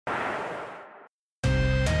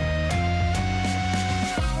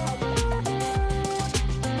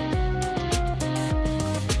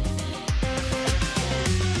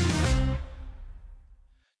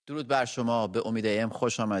درود بر شما. به امید ایم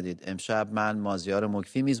خوش آمدید. امشب من مازیار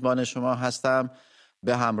مکفی میزبان شما هستم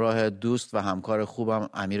به همراه دوست و همکار خوبم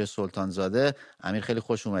امیر سلطانزاده. امیر خیلی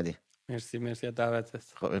خوش اومدی. مرسی از دعوتت.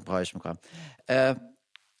 خواهش میکنم.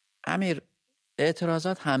 امیر،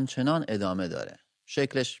 اعتراضات همچنان ادامه داره.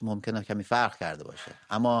 شکلش ممکنه کمی فرق کرده باشه،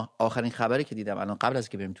 اما آخرین خبری که دیدم الان قبل از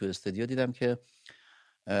که بریم تو استودیو دیدم که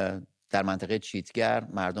در منطقه چیتگر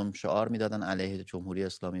مردم شعار میدادن علیه جمهوری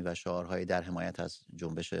اسلامی و شعارهایی در حمایت از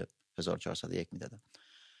جنبش 1401 میدادن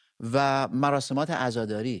و مراسمات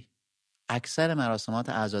عزاداری، اکثر مراسمات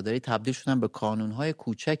عزاداری تبدیل شدن به کانونهای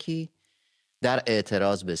کوچکی در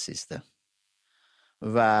اعتراض به سیستم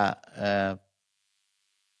و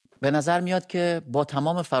به نظر میاد که با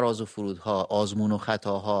تمام فراز و فرودها، آزمون و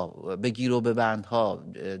خطاها، بگیر و ببندها،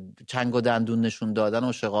 چنگ و دندون نشون دادن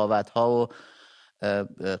و شقاوتها و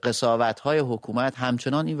قساوت‌های حکومت،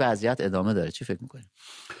 همچنان این وضعیت ادامه داره. چی فکر می‌کنی؟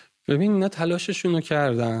 ببین، اینا تلاششون رو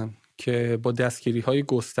کردن که با دستگیری‌های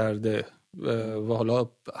گسترده و حالا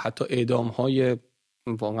حتی اعدام‌های،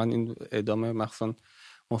 واقعا این اعدام مخصوصا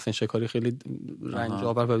محسن شکاری خیلی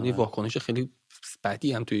رنج‌آور و واکنش خیلی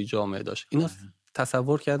بدی هم توی جامعه داشت. اینا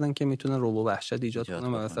تصور کردن که میتونن رعب و وحشت ایجاد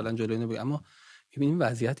کنن و مثلا جلوی اینو بگیرن، اما ببینیم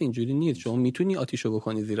وضعیت اینجوری نیست. شما میتونی آتیشو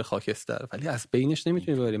بکنی زیر خاکستر ولی از بینش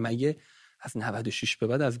نمیتونی ببری. مگه از 96 به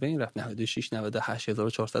بعد از بین رفت؟ 96 98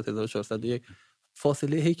 1400 1401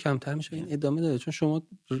 فاصله هی کمتر میشه. این ادامه داره چون شما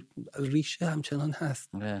ریشه همچنان هست.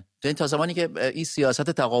 این تا زمانی که این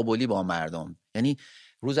سیاست تقابلی با مردم، یعنی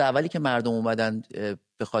روز اولی که مردم اومدن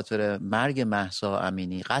به خاطر مرگ مهسا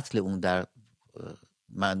امینی، قتل اون در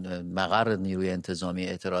مقر نیروی انتظامی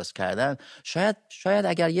اعتراض کردن، شاید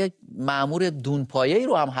اگر یک مأمور دونپایه‌ای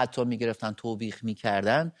رو هم حتی میگرفتن توبیخ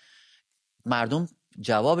میکردن، مردم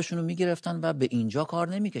جوابشون رو میگرفتن و به اینجا کار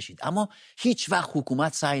نمیکشید. اما هیچ وقت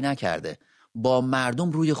حکومت سعی نکرده با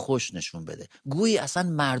مردم روی خوش نشون بده، گویی اصلا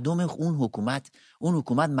مردم اون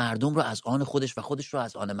حکومت مردم رو از آن خودش و خودش رو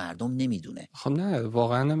از آن مردم نمیدونه. خب نه،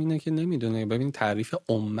 واقعا هم اینه که نمیدونه. ببین تعریف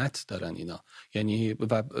امت دارن اینا، یعنی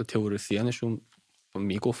و تئوریسینشون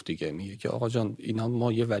میگفت دیگه، میگه که آقا جان اینا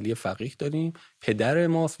ما یه ولی فقیه داریم، پدر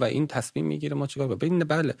ماست و این تصمیم میگیره ما چیکار کنیم. ببین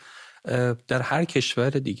بله، در هر کشور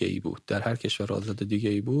دیگه ای بود، در هر کشور آزاد دیگه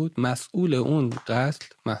ای بود، مسئول اون قتل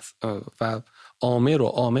و آمر و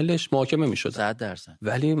عاملش محاکمه میشد 100%.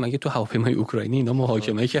 ولی مگه تو هواپیمای اوکراینی اینا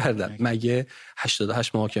محاکمه کردن؟ مگه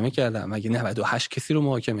 88 محاکمه کردن؟ مگه 98 کسی رو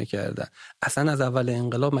محاکمه کردن؟ اصلا از اول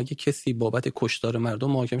انقلاب مگه کسی بابت کشتار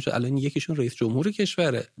مردم محاکمه شد؟ الان یکیشون رئیس جمهور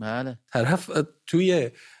کشوره. بله. طرف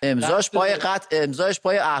توی امضاش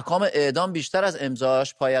پای احکام اعدام بیشتر از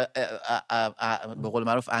امضاش پای به قول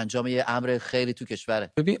معروف انجام یه امر خیلی تو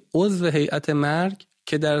کشوره. ببین عضو هیئت مرگ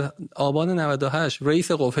که در آبان 98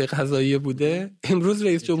 رئیس قوه قضاییه بوده، امروز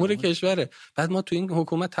رئیس جمهور کشوره. بعد ما تو این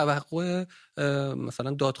حکومت توقع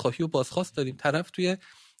مثلا دادخواهی و بازخواست داریم. طرف توی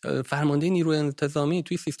فرمانده نیروی انتظامی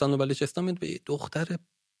توی سیستان و بلوچستان به دختر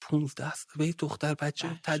 15 به دختر بچه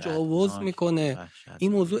تجاوز میکنه.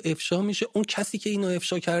 این موضوع افشا میشه، اون کسی که اینو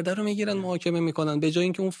افشا کرده رو میگیرن محاکمه میکنن به جای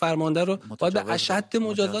اینکه اون فرمانده رو باید به اشد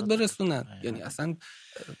مجازات برسونن. یعنی اصلا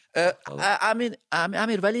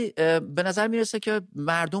امیر ولی به نظر میرسه که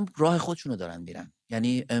مردم راه خودشونو دارن میرن.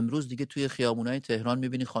 یعنی امروز دیگه توی خیابونای تهران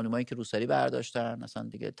میبینی خانمایی که روسری برداشتن اصلا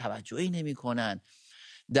دیگه توجهی نمیکنن.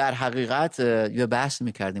 در حقیقت یه بحث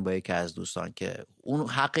میکردیم با یکی از دوستان که اون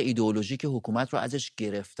حق ایدئولوژیک حکومت رو ازش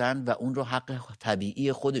گرفتن و اون رو حق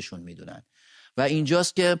طبیعی خودشون میدونن و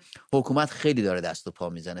اینجاست که حکومت خیلی داره دست و پا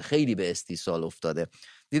میزنه، خیلی به استیصال افتاده.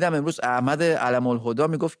 دیدم امروز احمد علم الهدی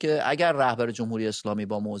میگفت که اگر رهبر جمهوری اسلامی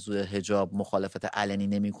با موضوع حجاب مخالفت علنی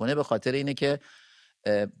نمیکنه به خاطر اینه که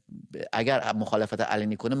اگر مخالفت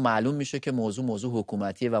علنی کنه معلوم میشه که موضوع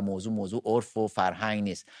حکومتیه و موضوع عرف و فرهنگ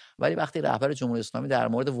نیست. ولی وقتی رهبر جمهوری اسلامی در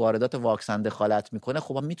مورد واردات واکسن دخالت میکنه،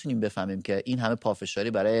 خب ما میتونیم بفهمیم که این همه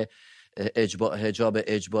پافشاری برای حجاب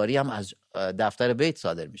اجباری هم از دفتر بیت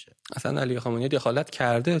صادر میشه. اصلا علی خامنه‌ای دخالت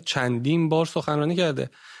کرده، چندین بار سخنرانی کرده.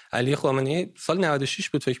 علی خامنه‌ای سال 96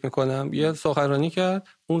 بود فکر میکنم یه سخنرانی کرد،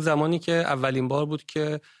 اون زمانی که اولین بار بود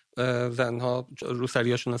که زنها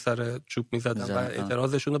روسریاشون رو سر چوب میزدن و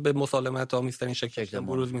اعتراضشون رو به مسالمت آمیزترین شکل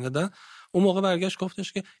بروز میدادن. اون موقع برگشت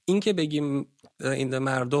گفتش که این که بگیم این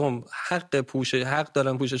مردم حق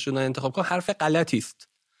دارن پوششون رو انتخاب کنن حرف غلطی است.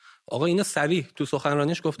 آقا اینو صریح تو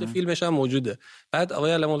سخنرانیش گفته، فیلمش هم موجوده. بعد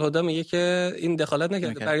آقای علم الهدی میگه که این دخالت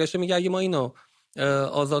نکرده، برگشته میگه اگه ما اینو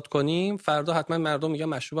آزاد کنیم فردا حتما مردم میگن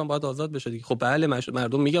مشروبم باید آزاد بشه دیگه. خب بله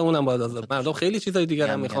مردم میگن اونم باید آزاد، مردم خیلی چیزای دیگر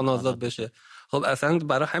هم میخوان آزاد بشه. خب اصلا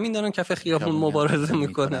برای همین دارن کف خیابون مبارزه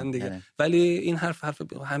میکنن دیگه. ولی این حرف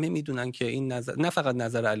همه میدونن که این نظر، نه فقط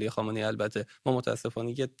نظر علی خامنه‌ای، البته ما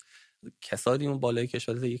متاسفانه که کسانی اون بالای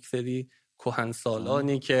کشور یک سری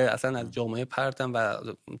کهنسالانی که اصلا از جامعه پرتن و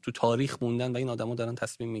تو تاریخ موندن و این آدما دارن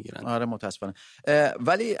تصمیم میگیرن. آره متاسفانه.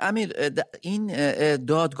 ولی امیر این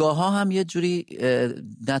دادگاه ها هم یه جوری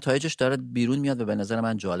نتایجش داره بیرون میاد و به نظر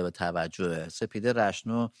من جالب توجهه. سپیده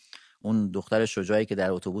رشنو، اون دختر شجاعی که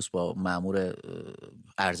در اتوبوس با مأمور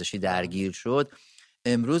ارزشی درگیر شد،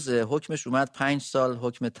 امروز حکمش اومد 5 سال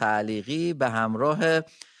حکم تعلیقی به همراه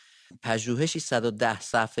پژوهشی 110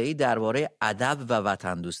 صفحه‌ای درباره ادب و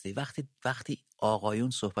وطن دوستی. وقتی آقایون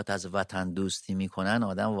صحبت از وطن دوستی میکنن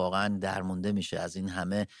آدم واقعا درمونده میشه از این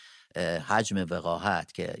همه حجم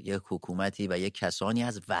وقاحت که یک حکومتی و یک کسانی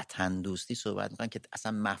از وطن دوستی صحبت میکنن که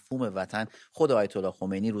اصلا مفهوم وطن، خود آیت الله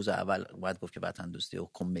خمینی روز اول باید گفت که وطن دوستی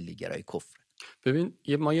حکم ملی گرایی کفر. ببین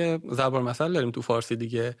ما یه ضرب المثل داریم تو فارسی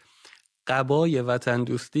دیگه، قبای وطن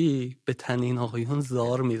دوستی به تن این آقایون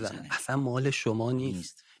زار میزنه، اصلا مال شما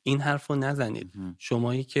نیست. این حرفو نزنید.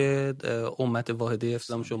 شمایی که امت واحده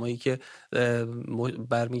اسلام، شمایی که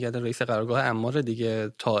برمیگرده رئیس قرارگاه عمار دیگه،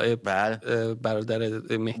 طائب، برادر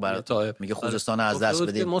مهدی طائب، میگه خوزستان از دست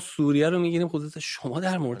بدید، ما سوریه رو میگیریم خوزستان. شما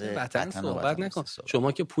در مورد وطن صحبت نکن.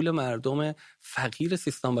 شما که پول مردم فقیر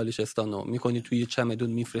سیستان بلوچستان رو میکنی توی چمدون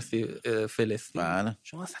میفرستی فلسطین.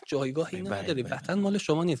 شما اصلا جایگاهی نداری. وطن مال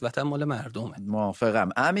شما نیست، وطن مال مردمه. موافقم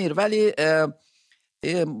امیر. ولی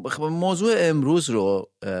موضوع امروز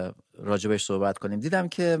رو راجبش صحبت کنیم. دیدم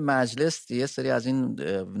که مجلس یه سری از این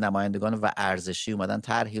نمایندگان و ارزشی اومدن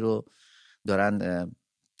طرحی رو دارن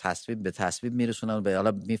به تصویب میرسونن،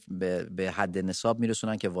 به حد نصاب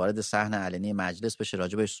میرسونن که وارد صحن علنی مجلس بشه،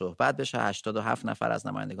 راجبش صحبت بشه. 87 نفر از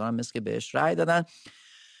نمایندگان هم مثل که بهش رأی دادن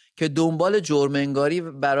که دنبال جرم انگاری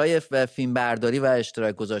برای فیلم برداری و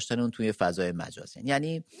اشتراک گذاشتن اون توی فضای مجازی.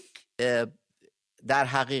 یعنی در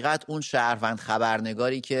حقیقت اون شهروند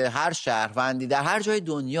خبرنگاری که هر شهروندی در هر جای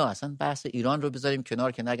دنیا، اصلا بحث ایران رو بذاریم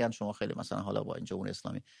کنار که نگن شما خیلی مثلا حالا با این جمهوری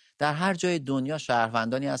اسلامی، در هر جای دنیا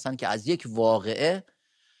شهروندانی هستن که از یک واقعه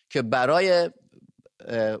که برای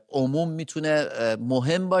عموم میتونه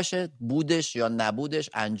مهم باشه، بودش یا نبودش،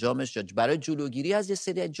 انجامش یا برای جلوگیری از یه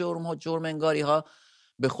سری جرم انگاری ها،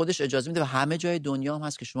 به خودش اجازه میده و همه جای دنیا هم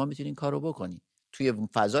هست که شما میتونین کارو بکنی. توی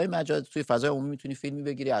فضای مجازی، توی فضای عمومی میتونی فیلمی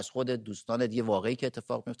بگیری از خود دوستانت، یه واقعی که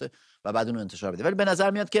اتفاق میفته و بعد اون انتشار بده. ولی به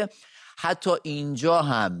نظر میاد که حتی اینجا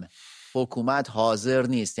هم حکومت حاضر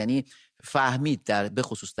نیست. یعنی فهمید به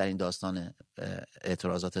خصوص در این داستان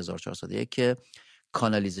اعتراضات 1401 که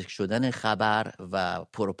کانالیزه شدن خبر و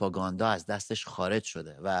پروپاگاندا از دستش خارج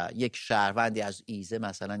شده و یک شهروندی از ایزه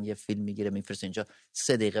مثلا یه فیلم میگیره میفرسته اینجا،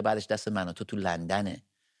 3 دقیقه بعدش دست من و تو لندنه.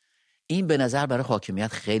 این به نظر برای حاکمیت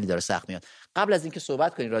خیلی داره سخت میاد. قبل از اینکه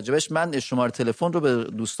صحبت کنید راجبش، من شماره تلفن رو به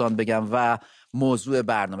دوستان بگم و موضوع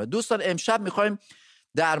برنامه. دوستان امشب میخوایم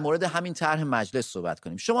در مورد همین طرح مجلس صحبت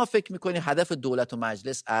کنیم. شما فکر میکنید هدف دولت و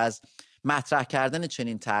مجلس از مطرح کردن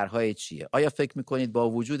چنین طرح‌های چیه؟ آیا فکر میکنید با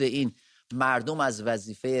وجود این مردم از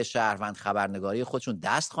وظیفه شهروند خبرنگاری خودشون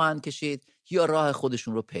دست خواهند کشید یا راه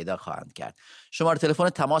خودشون رو پیدا خواهند کرد؟ شماره تلفن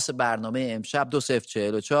تماس برنامه امشب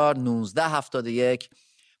 2044 1971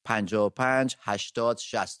 55 80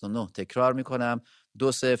 69. تکرار میکنم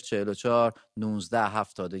 2044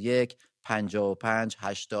 1971 55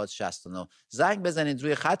 80 69. زنگ بزنید،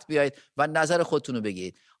 روی خط بیایید و نظر خودتون رو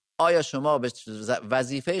بگید. آیا شما به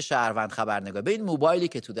وظیفه شهروند خبرنگار، به این موبایلی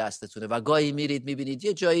که تو دستتونه و گاهی میرید میبینید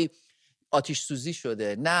یه جایی آتش سوزی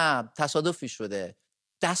شده، نه تصادفی شده،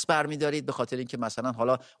 دست برمیدارید به خاطر اینکه مثلا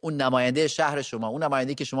حالا اون نماینده شهر شما، اون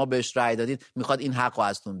نماینده‌ای که شما بهش رأی دادید میخواد این حق رو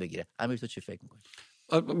ازتون بگیره؟ امیر تو چی فکر میکنی؟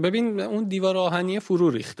 ببین اون دیوار آهنی فرو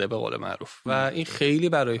ریخته به قول معروف و این خیلی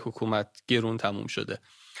برای حکومت گرون تموم شده.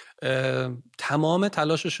 تمام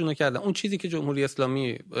تلاششون رو کردن. اون چیزی که جمهوری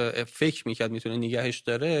اسلامی فکر میکرد میتونه نگهش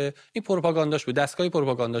داره، این پروپاگانداش بود، دستگاه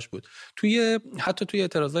پروپاگانداش بود. حتی توی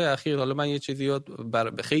اعتراضای اخیر، حالا من یه چیزی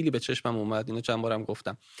خیلی به چشمم اومد، اینو چند بارم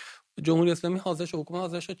گفتم، جمهوری اسلامی حکومت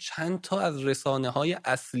حاضر شد چند تا از رسانه‌های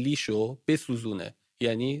اصلیشو بسوزونه،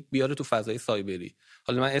 یعنی بیاره تو فضای سایبری.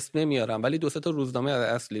 حالا من اسم نمیارم ولی 2-3 تا روزنامه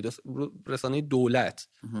اصلی، رسانه دولت،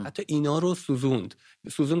 حتی اینا رو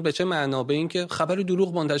سوزوند به چه معنا؟ به این که خبر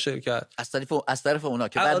دروغ منتشر کرد از طرف اونا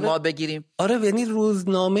که بعد ما بگیریم. یعنی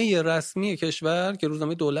روزنامه رسمی کشور که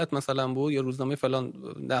روزنامه دولت مثلا بود یا روزنامه فلان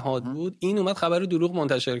نهاد بود، این اومد خبر دروغ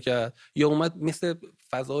منتشر کرد یا اومد مثل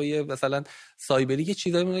فضای مثلا سایبری یه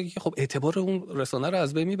چیزایی میگه که خب اعتبار اون رسانه رو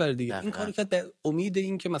از بین میبره دیگه. این کارو کرد به امید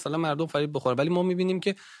این که مثلا مردم فریب بخوره. ولی ما میبینیم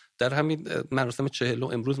که در همین مراسم 40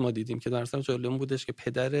 امروز ما دیدیم که مراسم 40 بودش که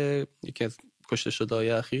پدر یکی از کشته شده‌های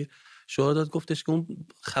اخیر شعار داد گفتش که اون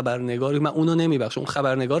خبرنگاری من اونو نمیبخشم، اون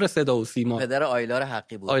خبرنگار صدا و سیما پدر آیلار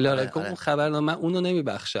حقی بود. آیلار اون خبرنگار من اونو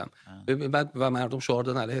نمیبخشم. بعد و مردم شعار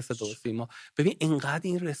دادن علیه صدا و سیما. ببین اینقدر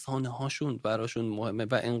این رسانه هاشون براشون مهمه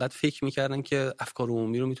و اینقدر فکر میکردن که افکار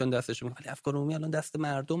عمومی رو میتونن دستشون بگیرن، ولی افکار عمومی الان دست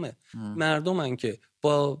مردمه. مردمن که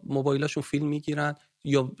با موبایلاشون فیلم میگیرن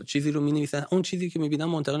یا چیزی رو می‌نویسن، اون چیزی که می‌بینن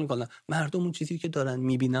منتقل می‌کنن. مردم اون چیزی که دارن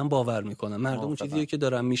می‌بینن باور می‌کنن، مردم اون چیزی که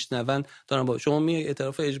دارن میشنون دارن شما میای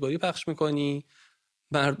اعتراف اجباری پخش می‌کنی،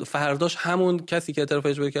 فرداش همون کسی که اعتراف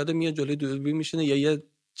اجباری کرده میاد جلوی دوربین میشینه یا یه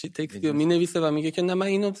تکستی رو می‌نویسه و میگه که نه من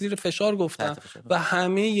اینو زیر فشار گفتم و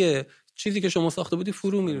همه چیزی که شما ساخته بودی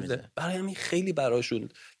فرو میریزه. برای همین خیلی براشون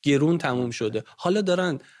گرون تموم شده. حالا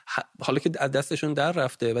که از دستشون در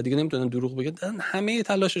رفته و دیگه نمیتونن دروغ بگن، دارن همه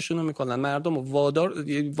تلاششون رو میکنن مردم رو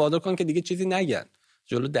وادار کن که دیگه چیزی نگن،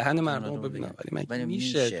 جلو دهن مردم رو ببینن. ولی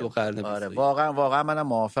میشه تو قرن 21. آره واقعا منم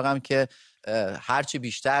موافقم که هرچی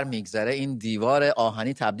بیشتر میگذره این دیوار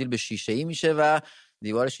آهنی تبدیل به شیشه‌ای میشه و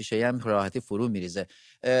دیوار شیشه‌ای هم راحتی فرو میریزه.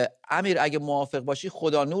 امیر اگه موافق باشی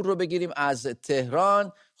خدا نور رو بگیریم از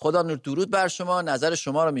تهران. خدا نور درود بر شما، نظر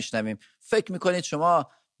شما رو میشنویم. فکر میکنید شما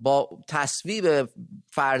با تصویب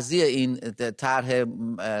فرضی این طرح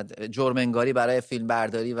جرم‌انگاری برای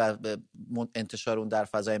فیلمبرداری و انتشار اون در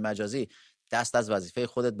فضای مجازی دست از وظیفه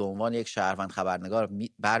خودت به عنوان یک شهروند خبرنگار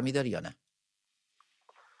برمی‌داری یا نه؟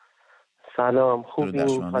 سلام،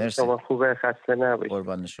 خوبی؟ شما خوبه؟ خسته نباشید.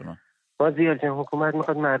 قربان شما. بازیار جان، حکومت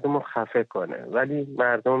میخواد مردم رو خفه کنه ولی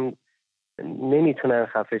مردم نمیتونن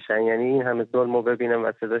خفه شن، یعنی این همه ظلم رو ببینن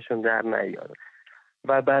و صداشون در نیاره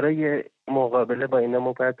و برای مقابله با اینا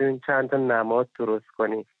ما باید ببین چند تا نماد درست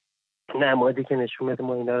کنیم، نمادی که نشون بده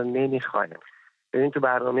ما اینا رو نمیخوایم. ببین تو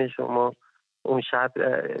برنامه شما اون شب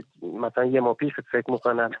مثلا یه ماه پیش فکر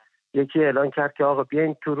میکنم یکی اعلان کرد که آقا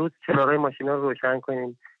بیاین تو روز چراغای ماشینا رو روشن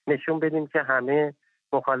کنیم نشون بدیم که همه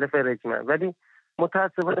مخالف رژیمن، ولی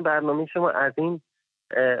متاسفانه برنامه شما از این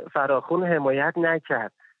فراخون حمایت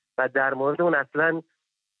نکرد و در مورد اون اصلا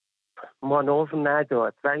مانور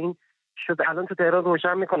نداد و این شد الان تو تهران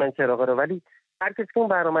روشن میکنن چراغا رو، ولی هر کسی که اون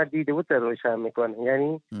برنامه دیده بود روشن میکنه.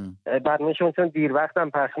 یعنی برنامه شما چون دیر وقت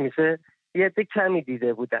هم پخش میشه یه عده کمی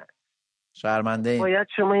دیده بودن. شرمنده باید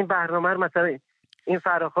شما این برنامه رو مثلا این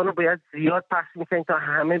فراخوان رو باید زیاد پخش میکنین تا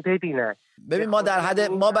همه ببینن. ببین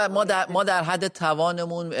ما در حد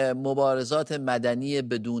توانمون مبارزات مدنی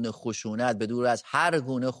بدون خشونت، بدون از هر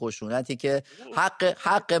گونه خشونتی که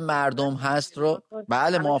حق مردم هست رو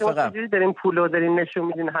بله موافقم. دارین پولو دارین نشون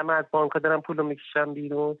میدین همه از بانک‌ها دارن پولو میکشن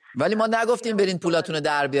بیرون، ولی ما نگفتیم برین پولاتون رو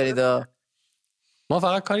در بیارید. ما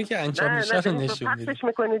فقط کاری که انجام میشه رو نشون میدیم. پخشش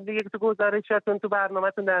میکنید دیگه، تو گزارشاتون تو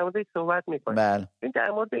برنامه‌تون در موردش صحبت میکنید. بله.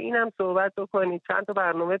 در مورد اینم صحبت بکنید، چند تا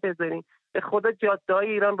برنامه بذارین. به خدا جاده‌های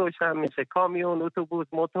ایران روشن میشه، کامیون، اتوبوس،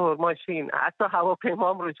 موتور، ماشین، حتی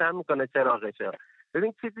هواپیما هم روشن میکنه چراغشو.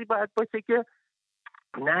 ببین چیزی باید باشه که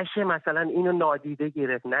نشه مثلا اینو نادیده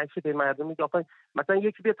گرفت، نشه به مردم میگه آقا مثلا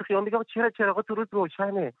یکی بیاد تو خیابون بگه چرا چراغا تو روز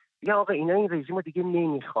روشنه، یا آقا اینا این رژیمو دیگه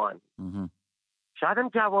نمیخوان. شاید هم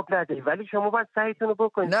جواب نده ولی شما باید سعیتون رو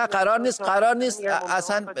بکنید. نه قرار نیست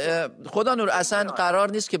اصلا خدا نور اصلا قرار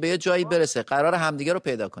نیست که به یه جایی برسه، قرار همدیگه رو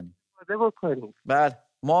پیدا کنیم. بله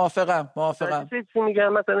موافقم. چی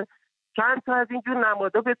میگم مثلا چند تا از اینجور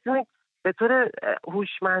نمادا بتونید به طور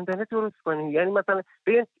هوشمندانه درست کنید. یعنی مثلا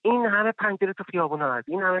ببین این همه پنجره تو خیابونا هست،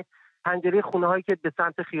 این همه پنجره خونه هایی که به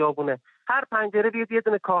سمت خیابونه، هر پنجره بیاد یه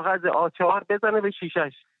دونه کاغذ آچار بزنه به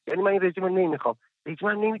شیشش. یعنی من این رژیم رو نمیخوام، رژیم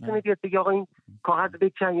نمیتونه بیاد بگه آقا این کاغذ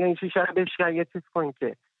بکن یا این شیشه رو بشکن یا چیز کن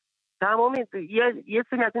که تمام یه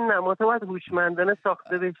سری از این نمادها باید هوشمندانه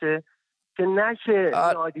ساخته بشه که نشه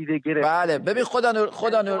نادیده گرفت. بله ببین خدا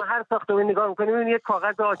نور هر ساختمون نگاه می‌کنیم ببین یه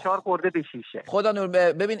کاغذ آچار خورده به شیشه. خدا نور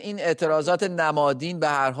ببین این اعتراضات نمادین به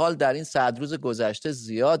هر حال در این 100 روز گذشته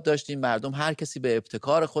زیاد داشتیم، مردم هر کسی به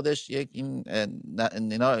ابتکار خودش یک این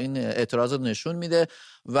اعتراضات نشون میده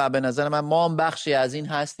و به نظر من ما هم بخشی از این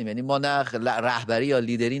هستیم. یعنی ما نه رهبری یا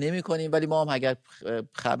لیدری نمی‌کنیم ولی ما هم اگر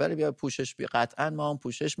خبری بیا پوشش قطعا ما هم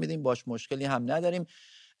پوشش میدیم، باش مشکلی هم نداریم.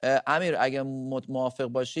 امیر اگه موافق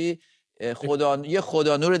باشی یه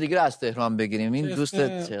خدا نور دیگه از تهران بگیریم. این دوست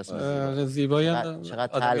زیبایی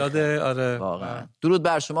چقدر تلخه. آره واقعا. درود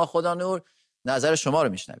بر شما خدا نور، نظر شما رو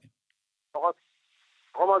میشنویم. آقا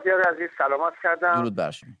مازیار عزیز سلامت کردم. درود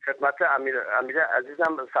بر شما. خدمت امیر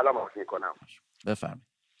عزیزم سلام عرض میکنم. بفرمایید.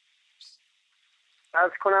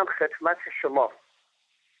 عرض کنم خدمت شما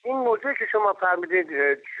این موضوعی که شما فرمودید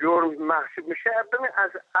جرم محسوب میشه. ببین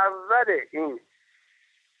از اول این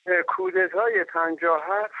کودتای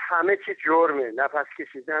 57 همه چی جرمه، نفس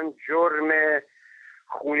کشیدن جرمه،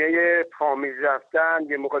 خونه پامیز رفتن،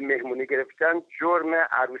 یه موقع مهمونی گرفتن جرمه،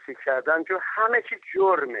 عروسی کردن همه چی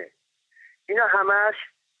جرمه. اینا همش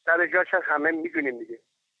در جاش همه میدونیم دیگه.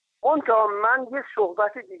 اون تا من یه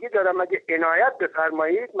صحبت دیگه دارم، اگه عنایت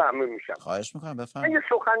بفرمایید ممنون میشم. خواهش میکنم بفرمایید. یه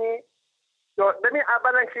سخنی ببین،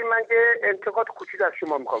 اولا که من یه انتقاد کوچیک از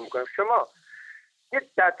شما میکنم. شما یه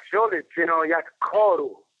دجال جنایتکار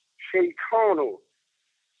و شیطان و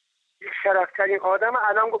شرفترین آدم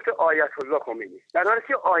الان گفته آیت الله خمینی، در حالی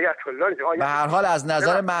که آیت الله به هر حال از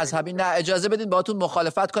نظر مذهبی، نه اجازه بدین باهاتون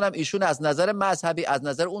مخالفت کنم، ایشون از نظر مذهبی، از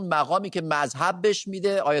نظر اون مقامی که مذهب بهش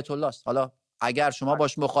میده آیت الله است. حالا اگر شما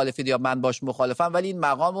باش مخالفید یا من باش مخالفم، ولی این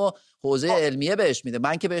مقامو حوزه علمیه بهش میده،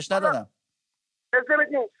 من که بهش ندادم. اجازه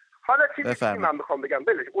بدین حالا چیزی من میخوام بگم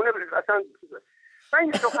بلش اون اصلا من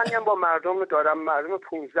این سخنی هم با مردم دارم، مردم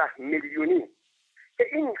 15 میلیونی که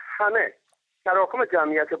این همه تراکم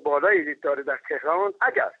جمعیت بالایی داره در تهران.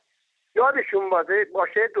 اگر یادشون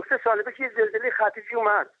باشه 2-3 سال پیش یه زلزله خطیجی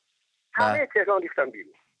اومد، همه تهران ریختن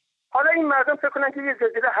بیرون. حالا این مردم فکر کنن که یه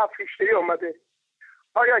زلزله 7 ریشتری اومده،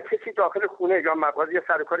 آیا کسی داخل خونه یا مغازه یا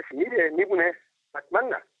سر کارش میمونه؟ حتما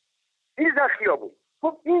نه، میریزن خیابون.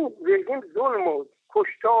 خب این رژیم ظلم و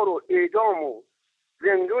کشتار و اعدام و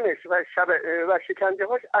زندونش و شکنجه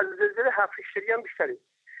هاش از زلزله 7 ریشتری هم بیشتره.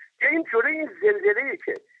 این جلوی این زلزله‌ای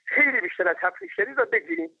که خیلی بیشتر از 7 ریشتری را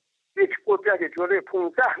بگیریم، هیچ قدرت جلوی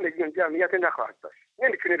 15 میلیون جمعیت نخواهد داشت،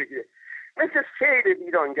 نمیتونه بگیره. مثل سیل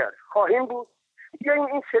ویرانگر خواهیم بود. بیاییم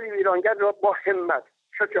این سیل ویرانگر را با همت،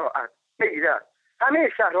 شجاعت، غیرت همه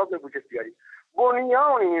شهرها به وجود بیاریم.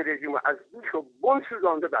 بنیان این رژیم از بیخ و بن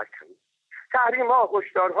سوزانده برکنیم. تحریم‌ها،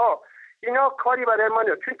 هشدارها اینا کاری برای ما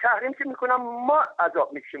نیست، چون تحریم که میکنم ما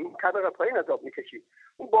عذاب میکشیم، طبقه پایین عذاب میکشیم.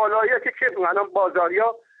 اون بالایی‌ها که چه الان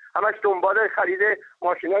بازاریا همش دنبال خرید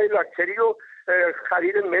ماشینای لاکچری و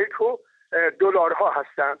خرید ملک و دلارها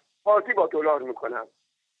هستن، بازی با دلار میکنن.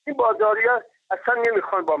 این بازاریا اصلا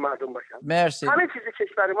نمیخوان با مردم باشن. مرسی. همه چیز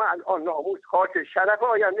کشور ما الان ناموس، خاطر، شرف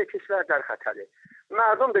آینده کشور در خطره.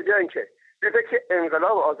 مردم به جای اینکه بده که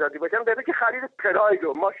انقلاب و آزادی باشن، بده که خرید پراید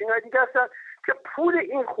و ماشینای دیگه هستن که پول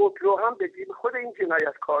این خودرو هم به جیب خود این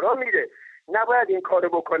جنایتکارا میره. نباید این کارو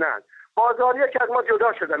بکنن. بازاریا که از ما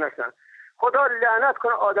جدا شدن هستن. خدا لعنت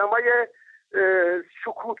کنه آدمای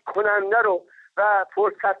سکوت کننده رو و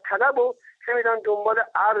فرصت طلب و که میدن دنبال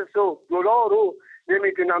ارز و دلار و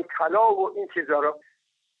نمیدونم طلا و این چیزا رو.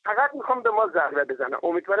 فقط میخوام به ما ضربه بزنن.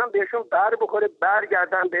 امیدوارم بهشون بر بخوره،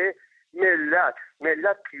 برگردن به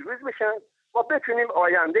ملت پیروز بشن و بتونیم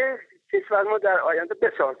آینده کشور ما در آینده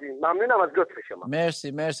بسازیم. ممنونم از لطف شما.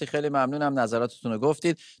 مرسی خیلی ممنونم نظراتتون رو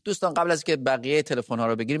گفتید. دوستان قبل از که بقیه تلفن ها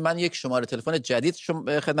رو بگیریم، من یک شماره تلفن جدید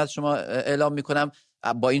خدمت شما اعلام میکنم.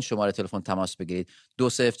 با این شماره تلفن تماس بگیرید: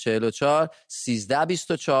 2044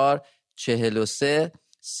 1324 43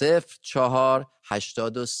 04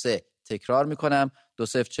 83. تکرار میکنم: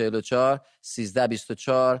 2044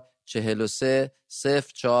 1324 43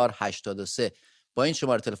 04 83. با این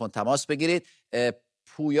شماره تلفن تماس بگیرید.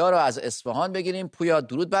 پویا رو از اصفهان بگیریم. پویا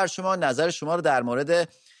درود بر شما. نظر شما رو در مورد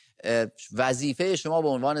وظیفه شما به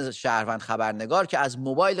عنوان شهروند خبرنگار که از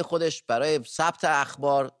موبایل خودش برای ثبت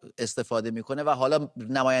اخبار استفاده میکنه و حالا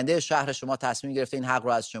نماینده شهر شما تصمیم گرفته این حق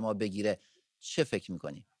رو از شما بگیره، چه فکر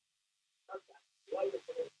میکنی؟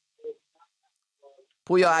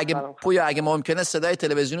 پویا اگه ممکنه صدای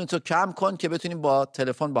تلویزیون تو کم کن که بتونیم با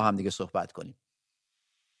تلفن با هم دیگه صحبت کنیم.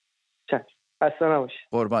 چشم. خسته نباشید.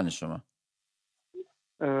 قربان شما.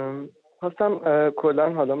 خواستم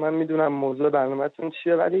کلا، حالا من میدونم موضوع برنامه‌تون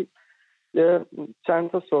چیه، ولی یه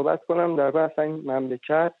چند تا صحبت کنم در باره اصلا این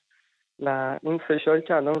مملکت و این فشاری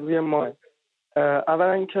که الان روی ما.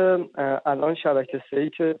 اولا که الان شبکه 3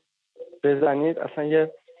 که بزنید اصلا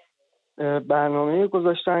یه برنامه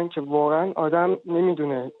گذاشتن که واقعا آدم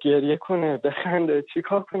نمیدونه گریه کنه، بخنده،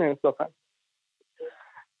 چیکار کنه انصافا.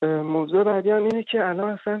 موضوع بعدی هم اینه که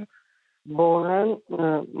الان اصلا واقعا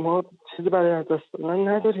ما چیزی برای از دست دادن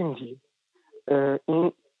نداریم دیگه.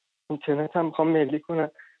 این اینترنت هم میخوام ملی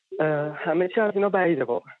کنن، همه چی از اینا بعیده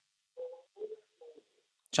واقعا.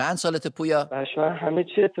 چند سالته پویا؟ شاید همه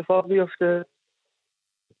چی اتفاق بیفته.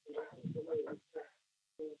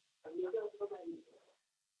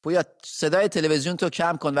 پویا صدای تلویزیون تو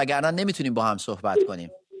کم کن وگرنه نمیتونیم با هم صحبت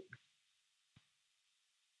کنیم.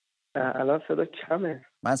 الان صدا کمه.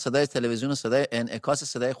 من صدای تلویزیون و صدای انعکاس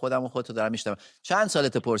صدای خودم و خودتو دارم میشنوم. چند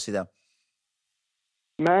سالته پرسیدم؟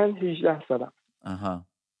 من 18 سالم. آها.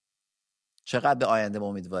 چقدر به آینده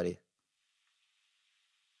امیدواری؟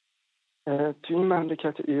 تو این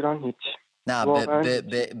مملکت ایران هیچ. نه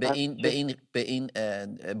به این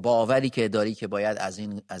باوری که داری که باید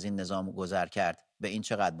از این نظام گذر کرد، به این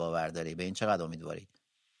چقدر باور داری؟ به این چقدر امیدواری؟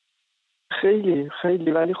 خیلی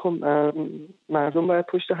خیلی، ولی خب مردم باید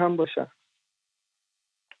پشت هم باشن.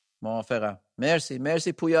 موافقم.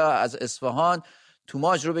 مرسی پویا از اصفهان.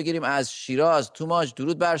 توماج رو بگیریم از شیراز. توماج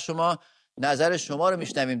درود بر شما. نظر شما رو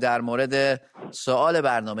میشنویم در مورد سوال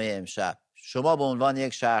برنامه امشب. شما به عنوان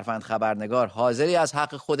یک شهروند خبرنگار حاضری از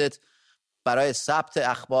حق خودت برای ثبت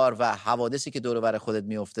اخبار و حوادثی که دور و بر خودت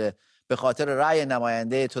میفته به خاطر رأی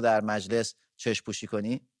نماینده تو در مجلس چشم پوشی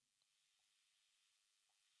کنی؟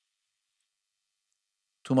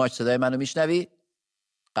 توماج صدای منو میشنوی؟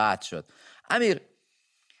 قطع شد. امیر،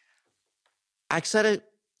 اکثر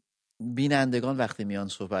بینندگان وقتی میان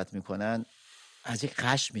صحبت میکنن از یک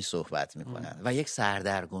خشمی صحبت میکنن و یک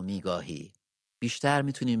سردرگمی گاهی بیشتر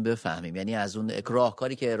میتونیم بفهمیم، یعنی از اون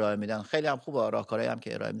راهکاری که ارائه میدن خیلی هم خوبه، راهکارهایی هم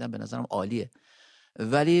که ارائه میدن به نظرم عالیه،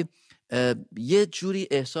 ولی یه جوری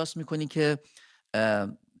احساس میکنی که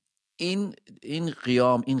این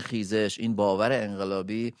قیام، این خیزش، این باور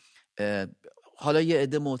انقلابی، حالا یه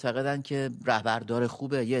عده معتقدن که رهبردار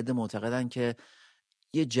خوبه، یه عده معتقدن که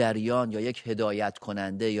یه جریان یا یک هدایت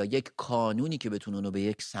کننده یا یک کانونی که بتونه اونو به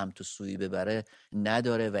یک سمت و سوی ببره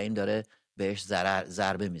نداره و این داره بهش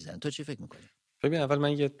ضربه میزنه. تو چی فکر میکنی؟ ببین، اول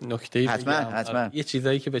من یه نکته‌ای حتما یه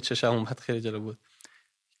چیزایی که به چشم اومد خیلی جالب بود.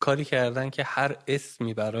 کاری کردن که هر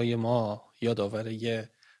اسمی برای ما یادآور یه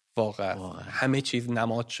واقعا همه چیز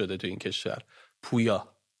نماد شده تو این کشور.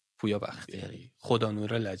 پویا بختیاری، خدا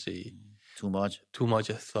نور لجه‌ای،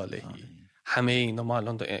 توماج صالحی، همه اینا ما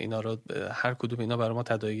الان اینا رو هر کدوم اینا برای ما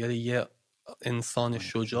تداعیگر یه انسان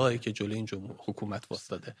شجاعی که جلوی این حکومت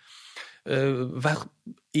واسطاده و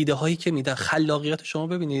ایده هایی که میدن، خلاقیت شما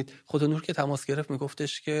ببینید. خدا نور که تماس گرفت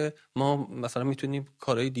میگفتش که ما مثلا میتونیم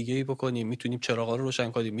کارهای دیگه‌ای بکنیم، میتونیم چراغا رو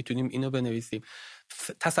روشن کنیم، میتونیم اینو بنویسیم.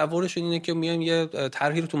 تصورشون اینه که میایم یه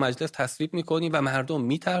طرحی رو تو مجلس تصویب میکنیم و مردم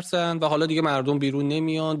میترسن و حالا دیگه مردم بیرون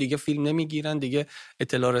نمیان، دیگه فیلم نمیگیرن، دیگه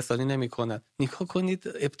اطلاع رسانی نمیکنن. نگاه کنید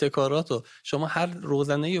ابتکاراتو، شما هر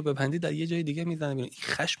روزنه‌ای رو ببندید در یه جای دیگه میزنه بیرون. این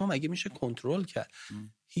خشم مگه میشه کنترل کرد؟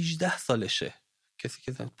 18 سالشه کسی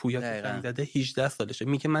که پویا زنگ زده، 18 سالشه،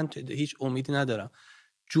 میگه من هیچ امیدی ندارم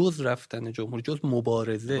جز رفتن جمهوری، جز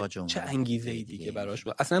مبارزه. چه انگیزه ای دیگه براش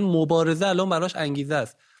بود؟ اصلا مبارزه الان براش انگیزه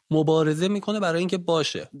است، مبارزه میکنه برای اینکه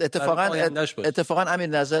باشه. اتفاقا امیر،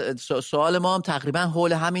 نظر سوال ما هم تقریبا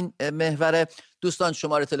حول همین محور. دوستان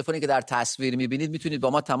شماره تلفنی که در تصویر میبینید میتونید با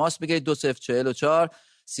ما تماس بگیرید 2044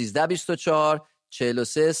 1324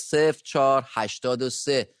 43 04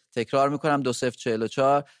 83. تکرار میکنم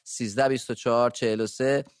 2044 1324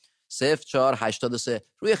 43 04 83.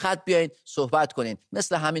 روی خط بیاین صحبت کنین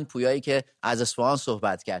مثل همین پویایی که از اصفهان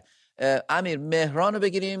صحبت کرد. امیر، مهران رو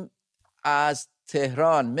بگیریم از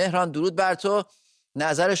تهران. مهران درود بر تو،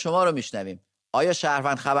 نظر شما رو میشنویم. آیا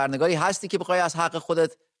شهروند خبرنگاری هستی که بخوای از حق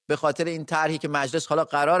خودت به خاطر این طرحی که مجلس حالا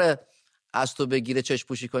قراره از تو بگیره چشم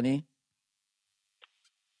پوشی کنی؟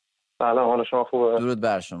 بله، حال شما خوبه؟ درود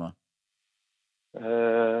بر شما.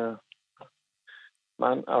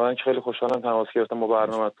 من اولا که خیلی خوشحالم تماس گرفتم با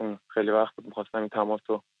برنامه‌تون. خیلی وقت بود می‌خواستم این تماس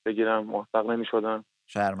رو بگیرم، موفق نمی‌شدم.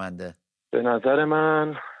 شرمنده. به نظر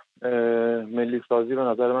من ملی سازی به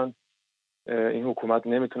نظر من این حکومت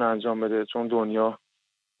نمیتونه انجام بده، چون دنیا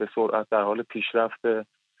به سرعت در حال پیشرفته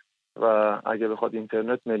و اگه بخواد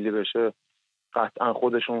اینترنت ملی بشه قطعا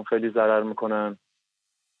خودشون خیلی ضرر میکنن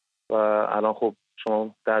و الان خب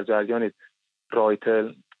شما در جریانید،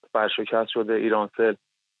 رایتل برشکست شده، ایرانسل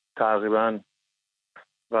تقریبا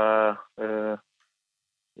و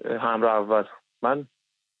همراه اول. من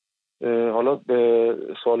حالا به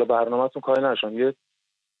سوال برنامه‌تون کاری نشم، یه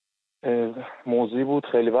موضوعی بود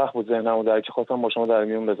خیلی وقت بود ذهنمو در که خواستم با شما در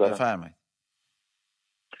میون بذارم. بفرمایید.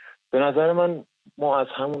 به نظر من ما از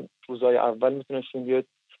همون روزهای اول میتونستیم یه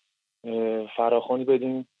فراخوانی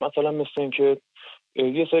بدیم، مثلا مثل این که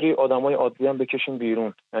یه سری آدمای عادی هم بکشیم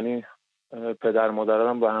بیرون، یعنی پدر مادرها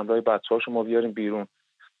هم با همراه بچه‌هاشون ما بیاریم بیرون،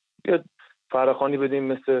 یه فراخوانی بدیم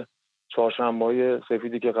مثل چهارشنبه‌های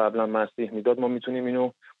سفیدی که قبلا مسیح میداد. ما میتونیم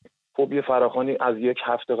اینو خب یه فراخوانی از یک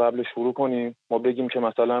هفته قبل شروع کنیم. ما بگیم که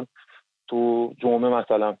مثلا تو جمعه،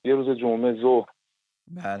 مثلا یه روز جمعه ظهر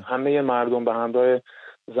همه مردم به همراه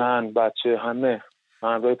زن، بچه، همه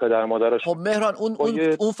همراه پدر مادرش. خب مهران،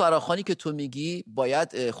 اون فراخوانی که تو میگی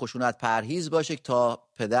باید خشونت پرهیز باشه تا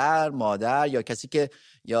پدر، مادر یا کسی که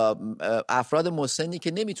یا افراد مسنی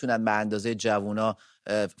که نمیتونن به اندازه جوونا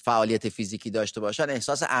فعالیت فیزیکی داشته باشن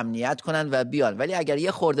احساس امنیت کنن و بیان. ولی اگر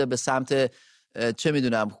یه خورده به سمت چه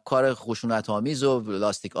میدونم کار خشونت آمیز و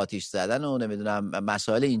لاستیک آتیش زدن و نمیدونم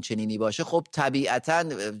مسائل این چنینی باشه، خب طبیعتاً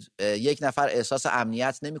یک نفر احساس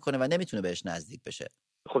امنیت نمیکنه و نمیتونه بهش نزدیک بشه.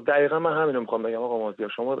 خب دقیقاً من همین رو میخوام بگم آقا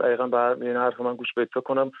مازیار، شما دقیقاً به این حرف من گوش بدید، فکر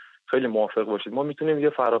کنم خیلی موافق باشید. ما میتونیم یه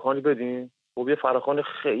فراخوانی بدیم، خب یه فراخوان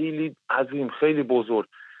خیلی عظیم، خیلی بزرگ،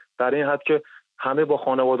 در این حد که همه با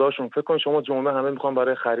خانواده‌هاشون. فکر کن شما جمعه همه میخوان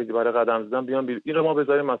برای خرید، برای قدم زدن بیان بیرون، این رو ما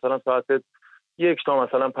بذاریم مثلا ساعت 1 تا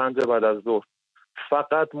مثلا 5 بعد از ظهر،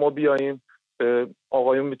 فقط ما بیاییم.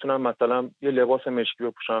 آقایون میتونن مثلا یه لباس مشکی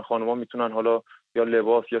بپوشن، خانم‌ها میتونن حالا یا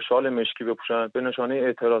لباس یا شال مشکی بپوشن به نشانه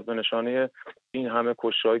اعتراض، به نشانه این همه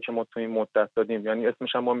کشتاری که ما تو این مدت دادیم. یعنی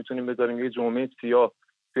اسمش هم ما میتونیم بذاریم یه جمعه سیاه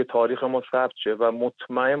توی تاریخ ما ثبت شه و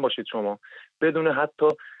مطمئن باشید شما بدون حتی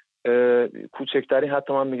کوچکترین،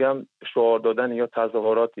 حتی من میگم شعار دادن یا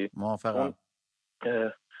تظاهراتی، موافقم.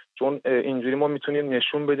 چون اینجوری ما میتونیم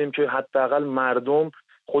نشون بدیم که حداقل مردم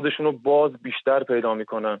خودشونو باز بیشتر پیدا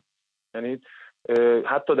میکنن. یعنی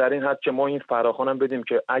حتی در این حد که ما این فراخوانم بدیم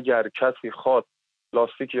که اگر کسی خواست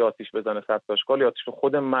لاستیکی آتیش بزنه، ستاشکال آتیش،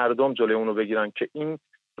 خود مردم جلوی اونو بگیرن که این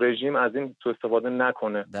رژیم از این سوء استفاده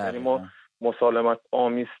نکنه. یعنی ما مسالمت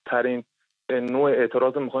آمیزترین نوع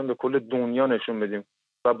اعتراض میخوایم به کل دنیا نشون بدیم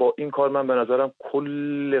و با این کار من به نظرم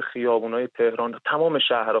کل خیابونای تهران، تمام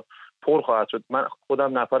شهرها پر خواهد شد. من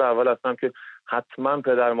خودم نفر اول هستم که حتما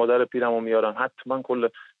پدر مادر پیرمو میارم، حتما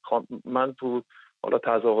من تو حالا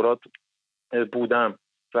تظاهرات بودم،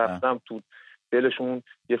 رفتم تو دلشون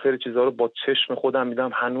یه سری چیزها رو با چشم خودم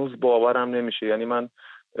میدم، هنوز باورم نمیشه. یعنی من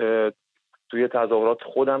توی تظاهرات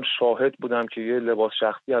خودم شاهد بودم که یه لباس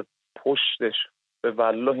شخصی از پشتش، به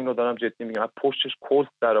والله اینو دارم جدی میگم، از پشتش کلت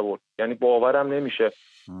در آورد. یعنی باورم نمیشه.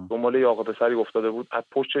 دنبال یه آقا پسری افتاده بود، از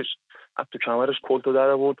پشتش، از تو کمرش کلت در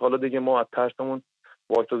آورد. حالا دیگه ما از ترسمون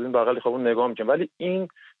وایسادیم بغل خیابون نگاه میکنیم. ولی این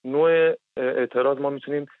نوع اعتراض ما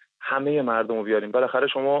میتونیم همه مردم رو بیاریم. بالاخره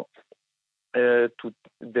شما تو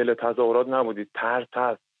دل تظاهرات نبودید،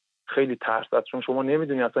 ترس خیلی ترس هست، چون شما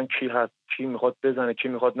نمیدونی اصلا کی هست، کی میخواد بزنه، کی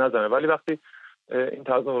میخواد نزنه. ولی وقتی این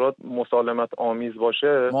تظاهرات مسالمت آمیز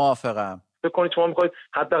باشه، موافقم. فکر کنید شما میخواید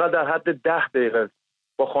حداقل در حد 10 دقیقه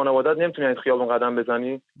با خانوادت نمیتونید خیابون قدم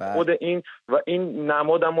بزنی. خود این و این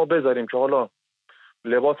نماد ما بذاریم که حالا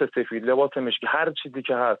لباس سفید، لباس مشکی، هر چیزی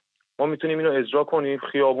که هست ما میتونیم اینو اجرا کنیم.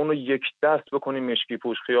 خیابون رو یک دست بکنیم مشکی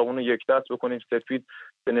پوش، خیابون رو یک دست بکنیم سفید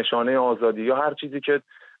به نشانه آزادی، یا هر چیزی که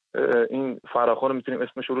این فراخوان رو میتونیم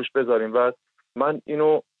اسمش روش بذاریم. و من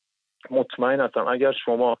اینو مطمئن هستم اگر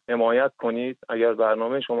شما حمایت کنید، اگر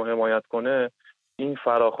برنامه شما حمایت کنه، این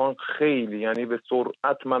فراخوان خیلی، یعنی به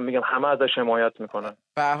سرعت من میگم همه ازش حمایت میکنن.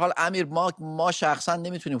 به هر حال امیر، ما شخصا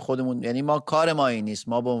نمیتونیم خودمون، یعنی ما کار ما این نیست.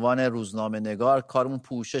 ما به عنوان روزنامه نگار کارمون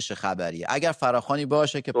پوشش خبریه. اگر فراخوانی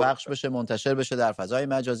باشه که پخش بشه، منتشر بشه در فضای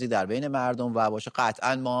مجازی در بین مردم و باشه،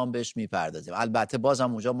 قطعا ما هم بهش میپردازیم. البته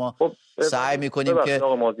بازم اونجا ما سعی میکنیم که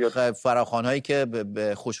فراخوان‌هایی که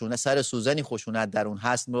به خشونت، سر سوزنی خشونت در اون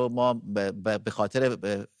هست، ما به خاطر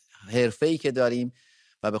حرفه‌ای که داریم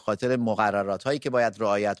و به خاطر مقررات هایی که باید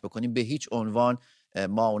رعایت بکنیم به هیچ عنوان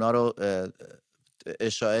ما اونا رو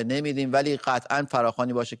اشاعه نمیدیم. ولی قطعا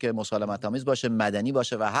فراخوانی باشه که مسالمت آمیز باشه، مدنی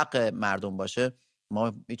باشه و حق مردم باشه،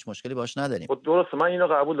 ما هیچ مشکلی باش نداریم. درسته، من اینو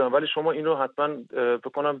قبول دارم، ولی شما اینو حتما فکر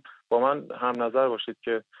کنم با من هم نظر باشید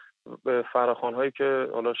که فراخوان هایی که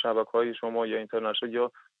حالا شبکه‌های شما یا اینترنشنال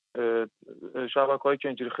یا شبکه‌هایی که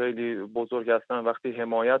اینجوری خیلی بزرگ هستن، وقتی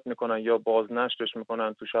حمایت میکنن یا بازنشرش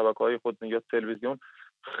میکنن تو شبکه‌های خود یا تلویزیون،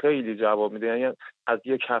 خیلی جواب میده. یعنی از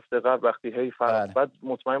یک هفته قبل وقتی بعد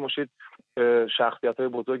مطمئن باشید شخصیت‌های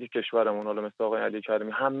بزرگ کشورمون، حالا مثل آقای علی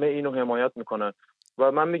کریمی، همه اینو حمایت میکنن.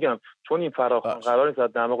 و من میگم چون این فراخوان قرار نیست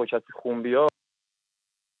از دماغ کسی خون بیاد.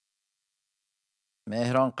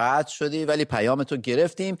 مهران قطع شدی ولی پیام تو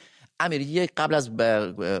گرفتیم. امیر، قبل از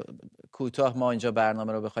کوتاه ما اینجا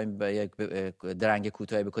برنامه رو بخوایم به یک درنگ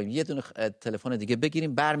کوتاهی بکنیم، یه دونه تلفن دیگه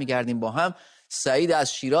بگیریم، برمیگردیم با هم. سعید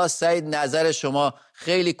از شیراز. سعید، نظر شما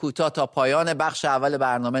خیلی کوتاه تا پایان بخش اول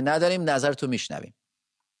برنامه نداریم، نظرتو میشنویم.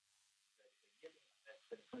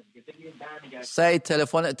 سعید،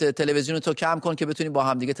 تلویزیون تو کم کن که بتونیم با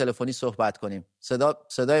هم دیگه تلفنی صحبت کنیم.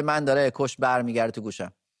 صدای من داره اکوش برمیگرده تو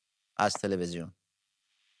گوشم از تلویزیون.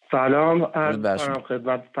 سلام عرض می‌کنم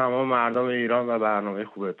خدمت تمام مردم ایران و برنامه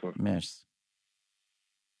خوبتون. مرسی.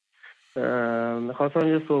 میخواستم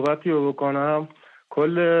یه صحبتی رو بکنم.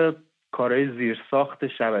 کل کارهای زیرساخت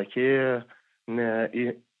شبکه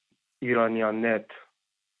ایرانیان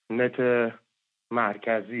نت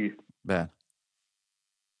مرکزی. بله.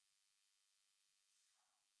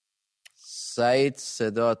 سعید،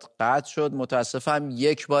 صدات قطع شد، متاسفم.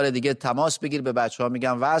 یک بار دیگه تماس بگیر، به بچه‌ها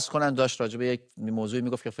میگم وصل کنن. داشت راجع به یک موضوعی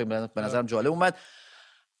میگفت که به نظرم جالب اومد.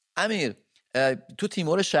 امیر، تو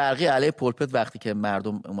تیمور شرقی علیه پلپت وقتی که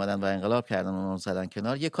مردم اومدن و انقلاب کردن و اون زدن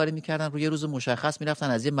کنار، یه کاری میکردن، روی روز مشخص میرفتن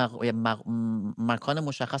از یه مکان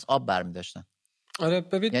مشخص آب برمی‌داشتن. آره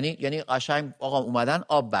ببین، یعنی قشنگ آقا اومدن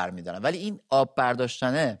آب برمی‌دارن. ولی این آب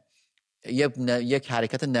برداشتنه یک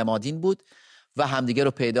حرکت نمادین بود و همدیگه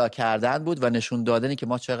رو پیدا کردن بود و نشون دادنی که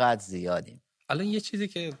ما چقدر زیادیم. الان یه چیزی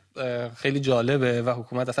که خیلی جالبه و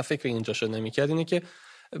حکومت اصلا فکر اینجاشو نمی‌کرد اینه که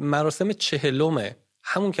مراسم 40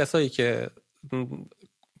 همون کسایی که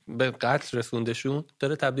به قتل رسوندشون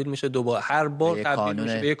داره تبدیل میشه دوباره، هر بار تبدیل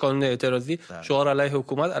میشه به یک قانون اعتراضی، شعار علیه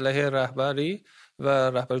حکومت، علیه رهبری و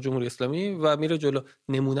رهبر جمهوری اسلامی و میره جلو.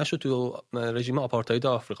 نمونهشو تو رژیم آپارتاید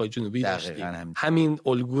آفریقای جنوبی داشتیم، همین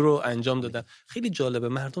الگو رو انجام دادن. خیلی جالبه،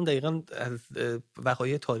 مردم دقیقاً از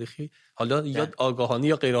وقایع تاریخی حالا یا آگاهانه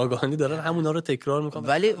یا غیر آگاهانه دارن همونا رو تکرار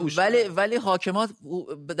میکنن. ولی حاکمات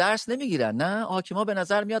درس نمیگیرن. نه، حاکما به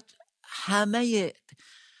نظر میاد همه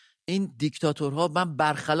این دیکتاتورها، من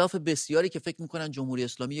برخلاف بسیاری که فکر میکنن جمهوری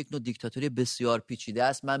اسلامی یک نوع دیکتاتوری بسیار پیچیده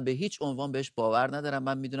است، من به هیچ عنوان بهش باور ندارم.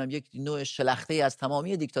 من میدونم یک نوع شلخته از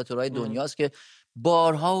تمامی دیکتاتورهای دنیاست که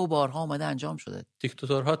بارها و بارها اومده انجام شده.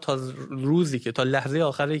 دیکتاتورها تا روزی که تا لحظه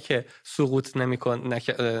آخری که سقوط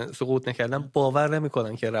نکردن باور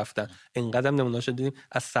نمیکنن که رفتن. اینقدر نمونه‌اش دیدیم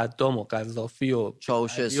از صدام و قذافی و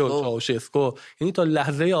چاوشسکو، یعنی تا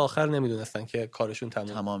لحظه آخر نمیدونستن که کارشون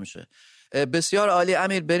تمام میشه. بسیار عالی.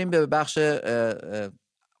 امیر، بریم به بخش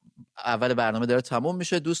اول برنامه، داره تموم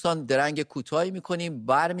میشه. دوستان درنگ کوتاهی میکنیم،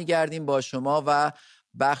 برمیگردیم با شما و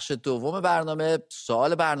بخش دوم برنامه.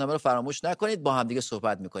 سوال برنامه رو فراموش نکنید، با هم دیگه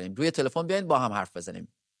صحبت میکنیم. روی تلفن بیاین با هم حرف بزنیم.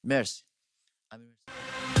 مرسی.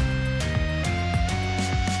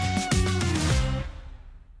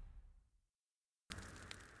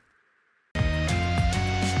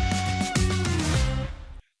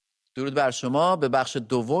 درود بر شما. به بخش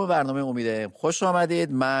دوم برنامه امید خوش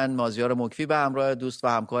آمدید. من مازیار مکفی به همراه دوست و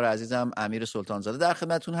همکار عزیزم امیر سلطانزاده در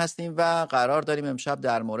خدمتتون هستیم و قرار داریم امشب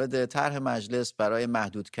در مورد طرح مجلس برای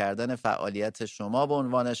محدود کردن فعالیت شما به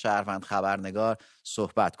عنوان شهروند خبرنگار